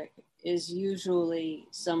narcissistic is usually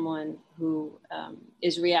someone who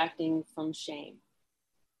is reacting from shame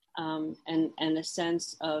and a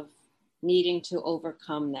sense of needing to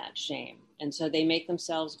overcome that shame. And so they make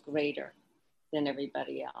themselves greater than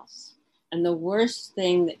everybody else. And the worst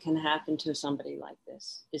thing that can happen to somebody like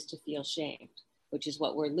this is to feel shamed, which is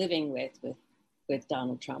what we're living with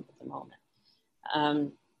Donald Trump at the moment.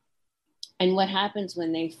 And what happens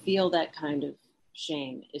when they feel that kind of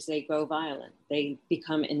shame is they grow violent. They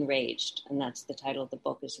become enraged. And that's the title of the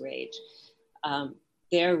book, is Rage.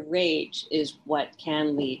 Their rage is what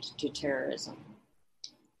can lead to terrorism.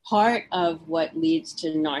 Part of what leads to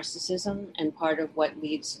narcissism and part of what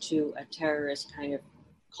leads to a terrorist kind of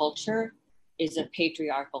culture is a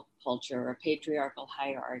patriarchal culture or patriarchal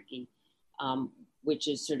hierarchy, which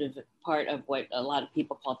is sort of part of what a lot of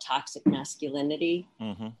people call toxic masculinity.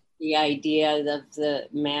 Mm-hmm. The idea of the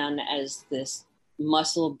man as this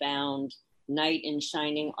muscle-bound, knight in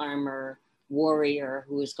shining armor warrior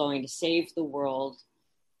who is going to save the world,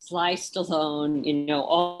 Sly Stallone,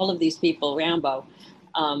 all of these people, Rambo,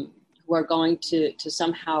 who are going to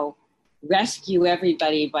somehow rescue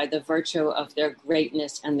everybody by the virtue of their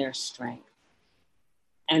greatness and their strength.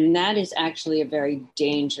 And that is actually a very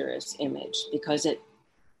dangerous image because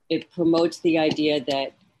it promotes the idea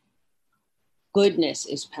that goodness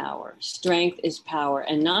is power, strength is power,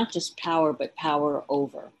 and not just power, but power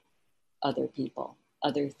over other people,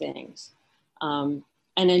 other things. And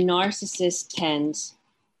a narcissist tends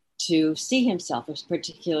to see himself,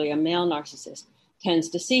 particularly a male narcissist, tends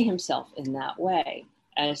to see himself in that way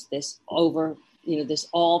as this this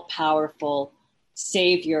all-powerful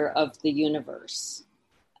savior of the universe.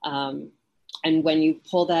 And when you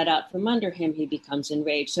pull that out from under him, he becomes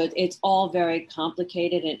enraged. So it's all very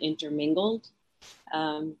complicated and intermingled.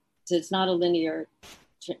 So it's not a linear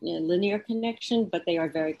connection, but they are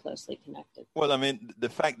very closely connected. Well, I mean, the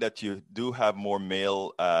fact that you do have more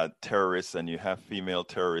male terrorists and you have female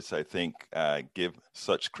terrorists, I think, give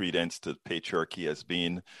such credence to patriarchy as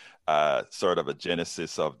being sort of a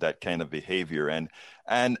genesis of that kind of behavior.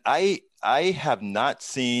 And I have not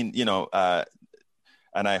seen,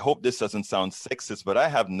 and I hope this doesn't sound sexist, but I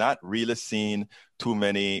have not really seen too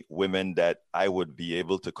many women that I would be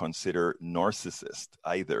able to consider narcissist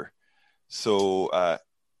either. So, I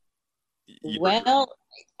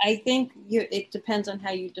think it depends on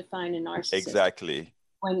how you define a narcissist. Exactly.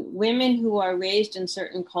 When women who are raised in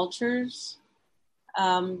certain cultures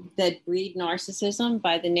that breed narcissism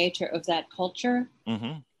by the nature of that culture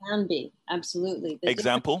can be, absolutely.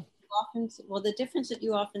 Example? The difference that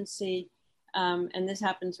you often see, and this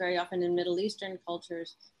happens very often in Middle Eastern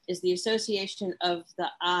cultures, is the association of the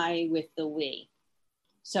I with the we.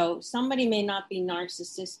 So somebody may not be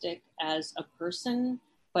narcissistic as a person,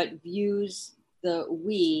 but views the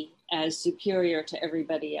we as superior to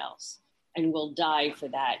everybody else and will die for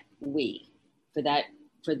that we, for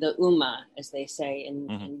the ummah, as they say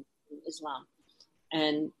in Islam.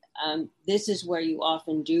 And this is where you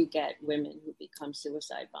often do get women who become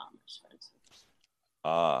suicide bombers, for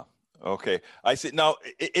instance. Okay, I see. Now,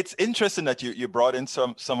 it's interesting that you brought in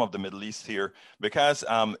some of the Middle East here, because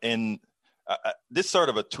in this sort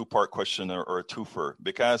of a two-part question or a twofer,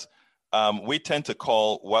 because we tend to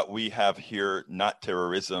call what we have here not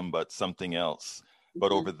terrorism, but something else.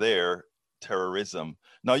 But over there, terrorism.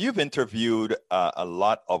 Now, you've interviewed a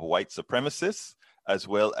lot of white supremacists, as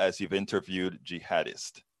well as you've interviewed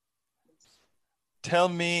jihadists. Tell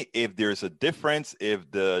me if there's a difference,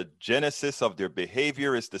 if the genesis of their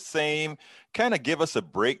behavior is the same. Kind of give us a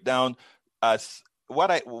breakdown. As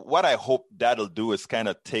what I hope that'll do is kind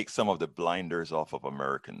of take some of the blinders off of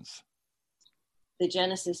Americans. The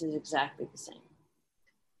genesis is exactly the same.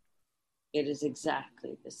 It is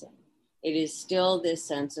exactly the same. It is still this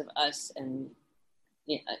sense of us and,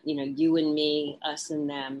 you and me, us and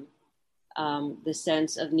them, the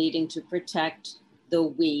sense of needing to protect the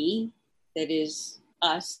we, that is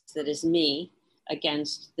us, that is me,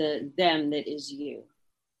 against the them, that is you.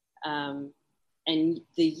 And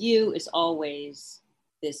the you is always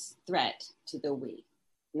this threat to the we.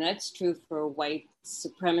 And that's true for white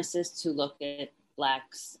supremacists who look at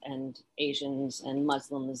Blacks and Asians and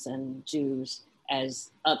Muslims and Jews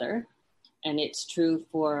as other. And it's true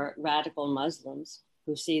for radical Muslims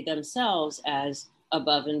who see themselves as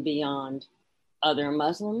above and beyond other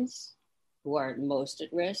Muslims who are most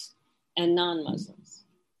at risk and non-Muslims.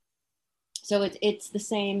 So it's the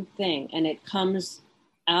same thing. And it comes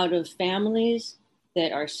out of families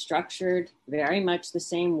that are structured very much the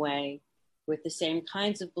same way, with the same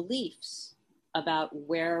kinds of beliefs about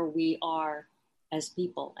where we are as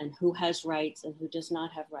people and who has rights and who does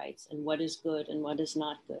not have rights, and what is good and what is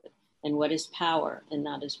not good, and what is power and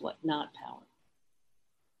not is what not power.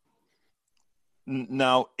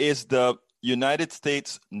 Now, is the United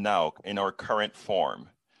States now in our current form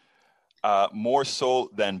more so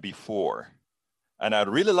than before? And I'd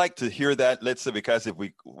really like to hear that. Let's say, because if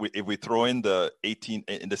we throw in the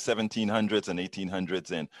 1700s and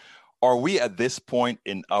 1800s in, are we at this point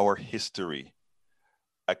in our history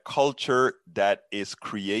a culture that is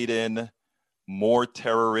creating more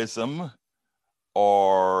terrorism,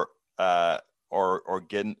 or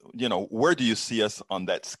getting, where do you see us on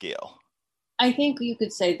that scale? I think you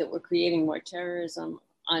could say that we're creating more terrorism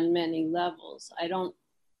on many levels. I don't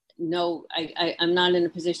know. I'm not in a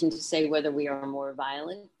position to say whether we are more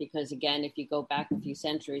violent, because again, if you go back a few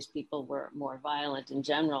centuries, people were more violent in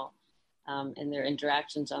general in their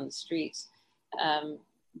interactions on the streets.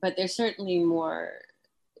 But there's certainly more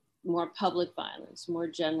public violence, more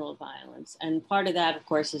general violence. And part of that, of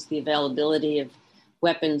course, is the availability of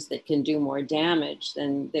weapons that can do more damage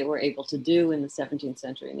than they were able to do in the 17th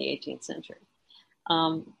century and the 18th century.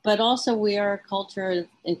 But also we are a culture,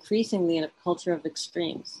 increasingly a culture of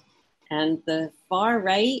extremes. And the far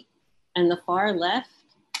right and the far left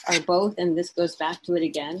are both, and this goes back to it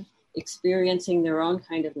again, experiencing their own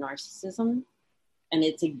kind of narcissism. And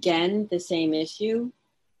it's again the same issue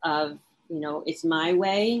of, it's my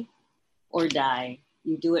way or die.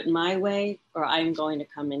 You do it my way or I'm going to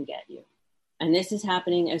come and get you. And this is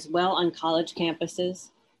happening as well on college campuses,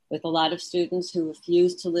 with a lot of students who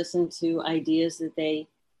refuse to listen to ideas that they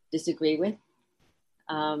disagree with,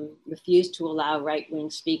 refuse to allow right-wing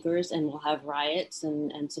speakers and will have riots,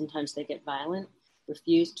 and sometimes they get violent,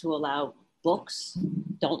 refuse to allow books,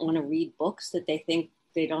 don't want to read books that they think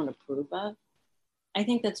they don't approve of. I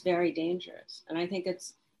think that's very dangerous. And I think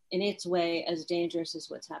it's in its way as dangerous as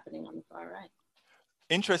what's happening on the far right.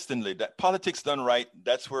 Interestingly, that politics done right,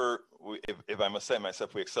 that's where, if I must say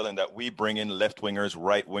myself, we excel in that. We bring in left-wingers,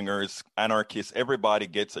 right-wingers, anarchists. Everybody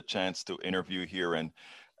gets a chance to interview here and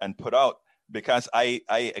put out, because I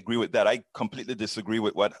agree with that. I completely disagree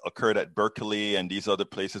with what occurred at Berkeley and these other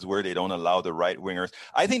places where they don't allow the right-wingers.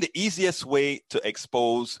 I think the easiest way to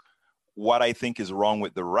expose what I think is wrong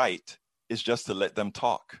with the right is just to let them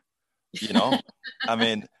talk. I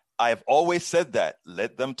mean, I've always said that,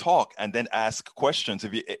 let them talk and then ask questions.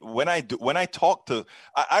 I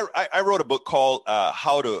wrote a book called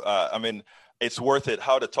It's Worth It,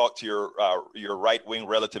 How to Talk to Your Right-Wing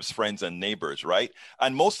Relatives, Friends, and Neighbors, right?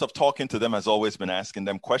 And most of talking to them has always been asking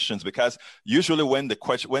them questions, because usually when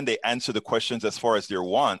they answer the questions as far as their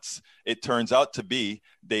wants, it turns out to be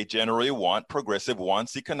they generally want progressive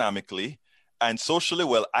wants economically and socially.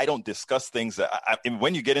 Well, I don't discuss things that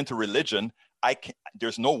when you get into religion,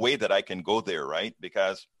 there's no way that I can go there, right?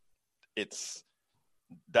 Because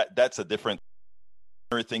that's a different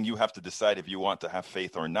thing. You have to decide if you want to have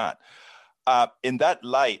faith or not. In that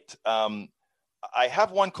light, I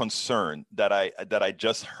have one concern that I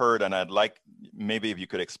just heard, and I'd like maybe if you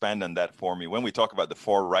could expand on that for me. When we talk about the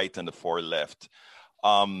far right and the far left,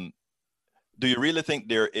 do you really think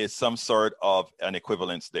there is some sort of an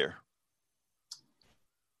equivalence there?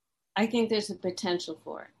 I think there's a potential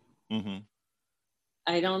for it. Mm-hmm.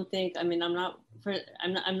 I don't think. I mean, I'm not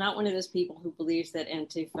one of those people who believes that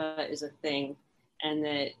Antifa is a thing, and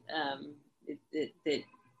that that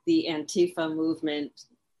the Antifa movement,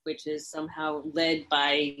 which is somehow led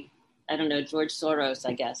by, I don't know, George Soros,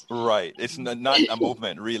 I guess. Right. It's not a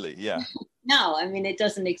movement, really. Yeah. No, I mean, it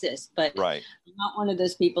doesn't exist. But right. I'm not one of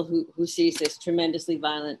those people who sees this tremendously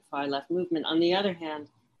violent far left movement. On the other hand,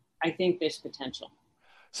 I think there's potential.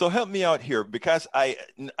 So help me out here, because I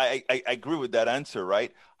agree with that answer,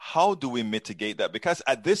 right? How do we mitigate that? Because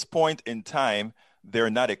at this point in time, they're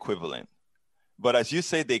not equivalent. But as you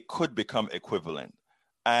say, they could become equivalent.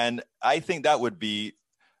 And I think that would be,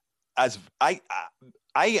 as a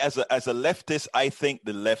leftist, I think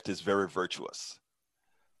the left is very virtuous.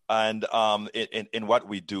 And in what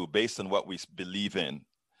we do, based on what we believe in.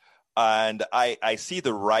 And I see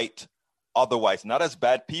the right otherwise, not as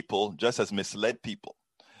bad people, just as misled people.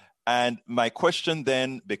 And my question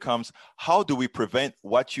then becomes, how do we prevent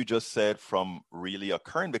what you just said from really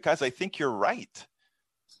occurring? Because I think you're right.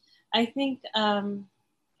 I think, and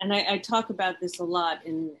I talk about this a lot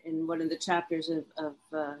in one of the chapters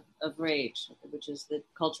of Rage, which is the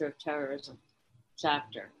culture of terrorism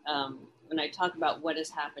chapter. When I talk about what has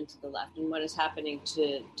happened to the left and what is happening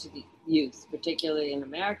to the youth, particularly in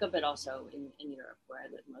America, but also in Europe, where I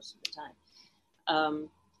live most of the time.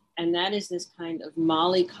 And that is this kind of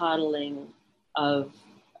mollycoddling of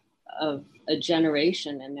a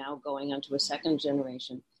generation, and now going on to a second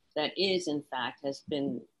generation, that is, in fact, has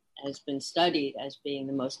been studied as being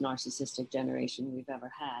the most narcissistic generation we've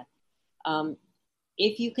ever had.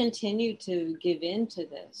 If you continue to give in to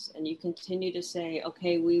this and you continue to say,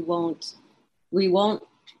 okay, we won't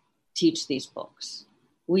teach these books,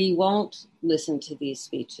 we won't listen to these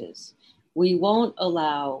speeches, we won't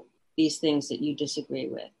allow these things that you disagree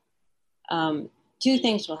with, two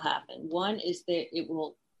things will happen. One is that it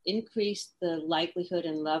will increase the likelihood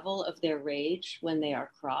and level of their rage when they are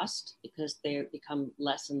crossed, because they become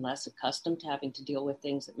less and less accustomed to having to deal with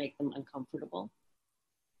things that make them uncomfortable.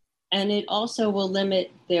 And it also will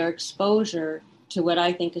limit their exposure to what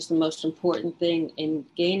I think is the most important thing in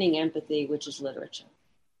gaining empathy, which is literature.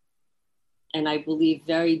 And I believe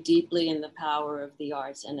very deeply in the power of the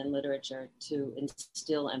arts and in literature to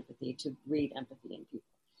instill empathy, to breed empathy in people.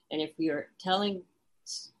 And if you're telling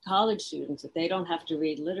college students that they don't have to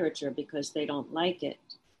read literature because they don't like it,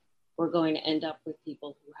 we're going to end up with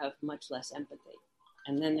people who have much less empathy.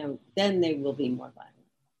 And then they will be more violent.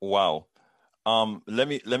 Wow. Let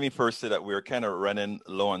me first say that we're kind of running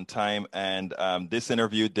low on time, and this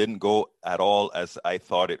interview didn't go at all as I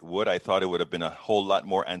thought it would. I thought it would have been a whole lot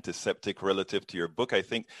more antiseptic relative to your book. I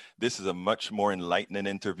think this is a much more enlightening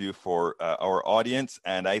interview for our audience,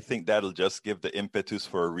 and I think that'll just give the impetus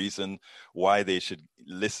for a reason why they should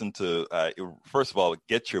listen to, first of all,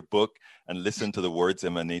 get your book and listen to the words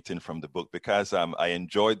emanating from the book, because I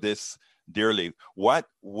enjoyed this dearly. What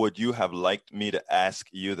would you have liked me to ask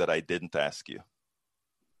you that I didn't ask you?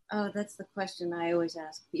 Oh, that's the question I always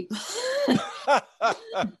ask people.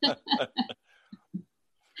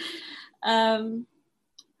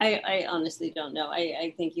 I honestly don't know.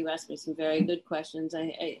 I think you asked me some very good questions.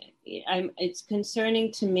 It's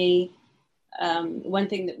concerning to me. One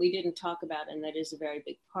thing that we didn't talk about, and that is a very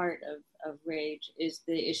big part of Rage, is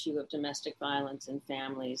the issue of domestic violence in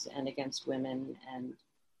families and against women, and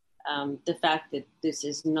the fact that this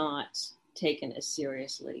is not taken as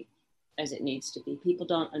seriously as it needs to be. People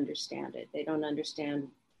don't understand it. They don't understand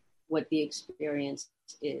what the experience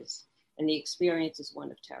is. And the experience is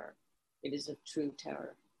one of terror. It is of true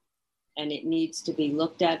terror. And it needs to be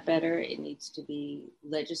looked at better. It needs to be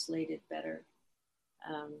legislated better.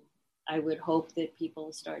 I would hope that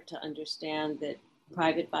people start to understand that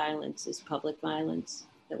private violence is public violence,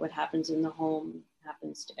 that what happens in the home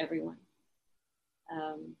happens to everyone.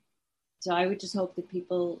 So I would just hope that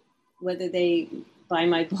people, whether they buy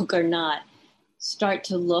my book or not, start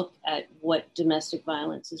to look at what domestic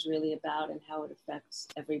violence is really about and how it affects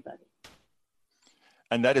everybody.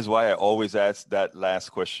 And that is why I always ask that last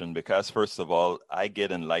question, because first of all, I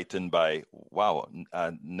get enlightened by, wow,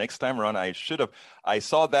 next time around, I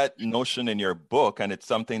saw that notion in your book, and it's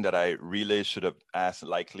something that I really should have asked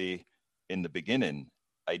likely in the beginning.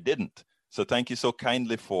 I didn't. So thank you so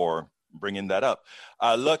kindly for bringing that up.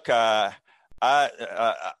 Look, I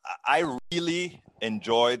really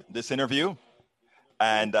enjoyed this interview,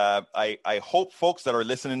 and I hope folks that are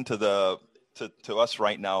listening to us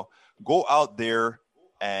right now go out there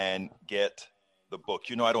and get the book.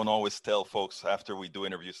 You know, I don't always tell folks after we do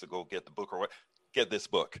interviews to go get the book or what. Get this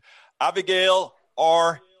book. Abigail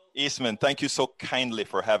R. Eastman, thank you so kindly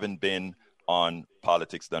for having been on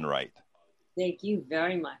Politics Done Right. Thank you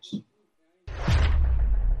very much.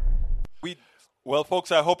 Well,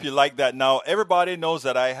 folks, I hope you like that. Now, everybody knows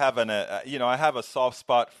that I have I have a soft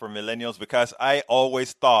spot for millennials, because I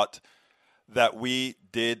always thought that we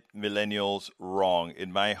did millennials wrong.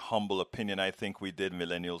 In my humble opinion, I think we did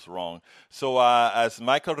millennials wrong. So as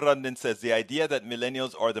Michael Rundin says, the idea that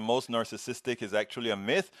millennials are the most narcissistic is actually a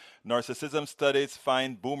myth. Narcissism studies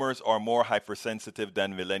find boomers are more hypersensitive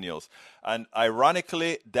than millennials. And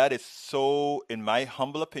ironically, that is so, in my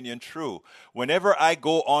humble opinion, true. Whenever I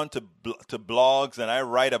go on to blogs and I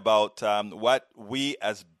write about what we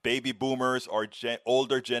as baby boomers or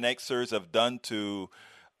older Gen Xers have done to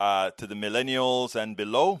the millennials and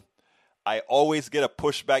below, I always get a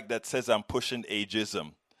pushback that says I'm pushing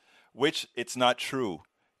ageism, which it's not true.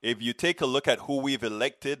 if you take a look at who we've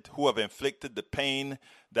elected, who have inflicted the pain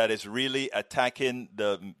that is really attacking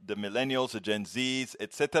the millennials, the Gen Zs,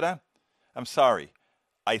 etc., I'm sorry.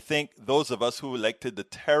 I think those of us who elected the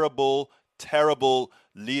terrible, terrible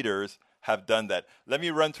leaders have done that. Let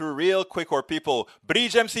me run through real quick, or people.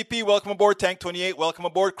 Bridge MCP, welcome aboard. Tank 28, welcome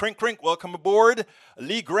aboard. Crink Crink, welcome aboard.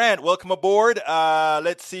 Lee Grant, welcome aboard.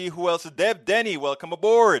 Let's see who else. Deb Denny, welcome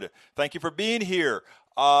aboard. Thank you for being here.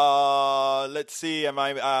 Let's see.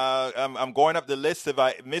 I'm going up the list. If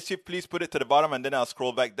I miss you, please put it to the bottom, and then I'll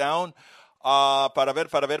scroll back down. Para ver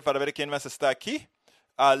quién más está aquí.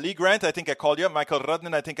 Lee Grant, I think I called you out. Michael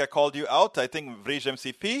Rudnan, I think I called you out. I think Bridge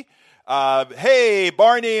MCP. Hey,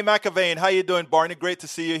 Barney McAvain. How you doing, Barney? Great to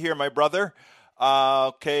see you here, my brother.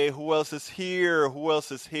 Okay, who else is here?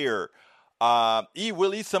 E.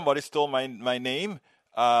 Willie, somebody stole my name.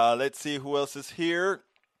 Let's see who else is here.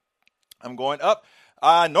 I'm going up.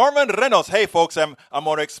 Norman Reynolds. Hey, folks, I'm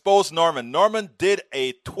going to expose Norman. Norman did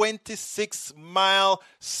a 26-mile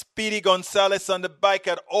Speedy Gonzales on the bike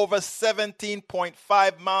at over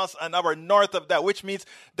 17.5 miles an hour north of that, which means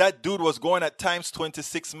that dude was going at times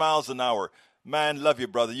 26 miles an hour. Man, love you,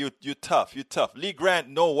 brother. You tough. Lee Grant,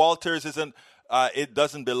 no, Walters isn't. It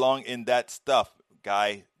doesn't belong in that stuff,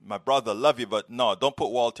 guy. My brother, love you, but no, don't put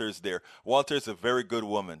Walters there. Walters is a very good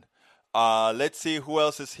woman. Let's see who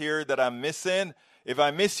else is here that I'm missing. If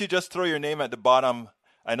I miss you, just throw your name at the bottom.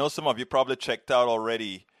 I know some of you probably checked out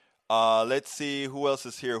already. Let's see who else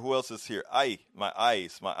is here. My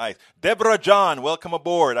eyes. Deborah John, welcome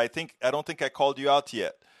aboard. I don't think I called you out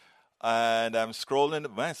yet. And I'm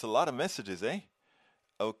scrolling. Man, it's a lot of messages, eh?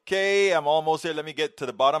 Okay, I'm almost there. Let me get to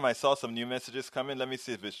the bottom. I saw some new messages come in. Let me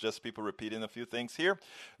see if it's just people repeating a few things here.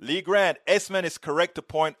 Lee Grant, S-Man is correct to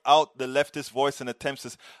point out the leftist voice and attempts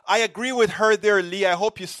to... I agree with her there, Lee. I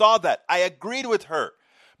hope you saw that. I agreed with her.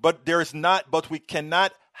 But we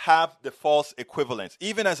cannot have the false equivalence.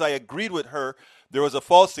 Even as I agreed with her, there was a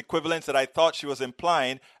false equivalence that I thought she was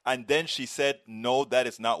implying, and then she said, no, that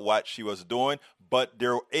is not what she was doing, but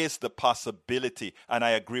there is the possibility, and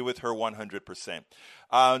I agree with her 100%.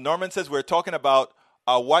 Norman says we're talking about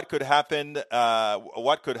what could happen,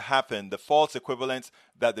 the false equivalence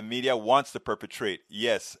that the media wants to perpetrate.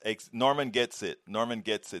 Yes, Norman gets it.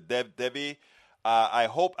 Debbie, I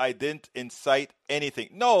hope I didn't incite anything.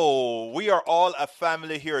 No, we are all a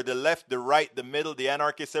family here. The left, the right, the middle, the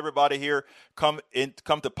anarchists, everybody here come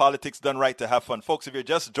to Politics Done Right to have fun. Folks, if you're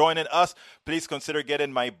just joining us, please consider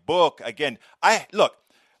getting my book. Again,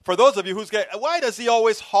 for those of you why does he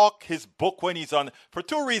always hawk his book when he's on? For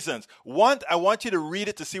two reasons. One, I want you to read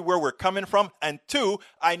it to see where we're coming from. And two,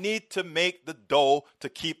 I need to make the dough to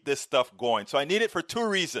keep this stuff going. So I need it for two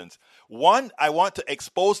reasons. One, I want to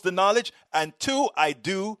expose the knowledge. And two, I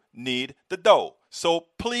do need the dough. So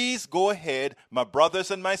please go ahead, my brothers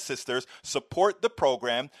and my sisters, support the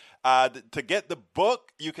program. To get the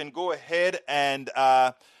book, you can go ahead and...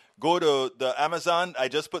 go to the Amazon. I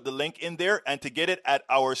just put the link in there. And to get it at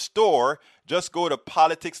our store, just go to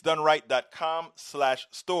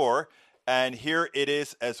politicsdoneright.com/store. And here it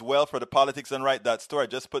is as well for the politicsdoneright.store. I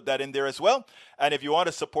just put that in there as well. And if you want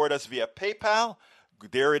to support us via PayPal,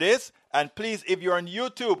 there it is. And please, if you're on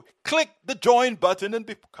YouTube, click the join button and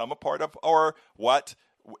become a part of our what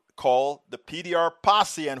call the PDR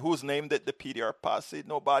Posse. And who's named it the PDR Posse?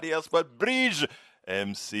 Nobody else but Bridge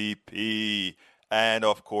MCP. And,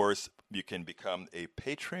 of course, you can become a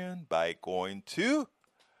Patreon by going to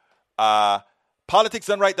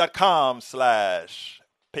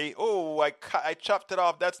politicsdoneright.com/pay. Oh, I chopped it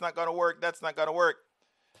off. That's not going to work.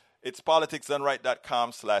 It's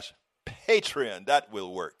politicsdoneright.com/Patreon. That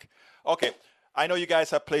will work. Okay. I know you guys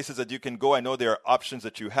have places that you can go. I know there are options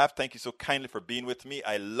that you have. Thank you so kindly for being with me.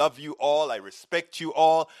 I love you all. I respect you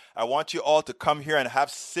all. I want you all to come here and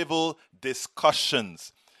have civil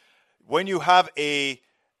discussions. When you have a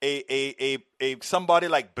somebody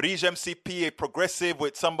like Bridge MCP, a progressive,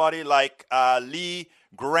 with somebody like Lee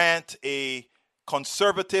Grant, a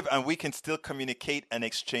conservative, and we can still communicate and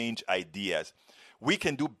exchange ideas. We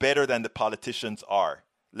can do better than the politicians are.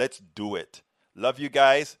 Let's do it. Love you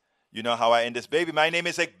guys. You know how I end this, baby. My name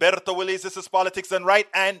is Egberto Willies. This is Politics Done Right.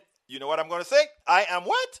 And you know what I'm going to say? I am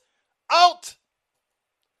what? Out.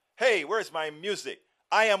 Hey, where's my music?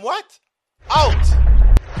 I am what? Out.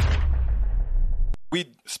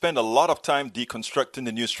 We spend a lot of time deconstructing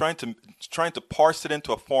the news, trying to parse it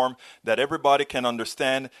into a form that everybody can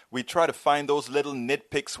understand. We try to find those little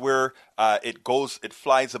nitpicks where it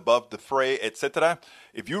flies above the fray, etc.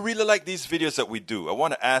 If you really like these videos that we do, I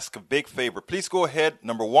want to ask a big favor. Please go ahead.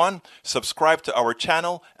 Number 1, subscribe to our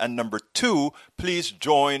channel. And number 2, please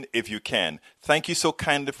join if you can. Thank you so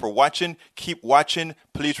kindly for watching. Keep watching.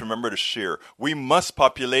 Please remember to share. We must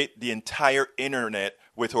populate the entire internet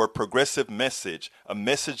with our progressive message, a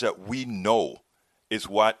message that we know is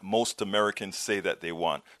what most Americans say that they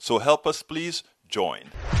want. So help us, please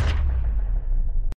join.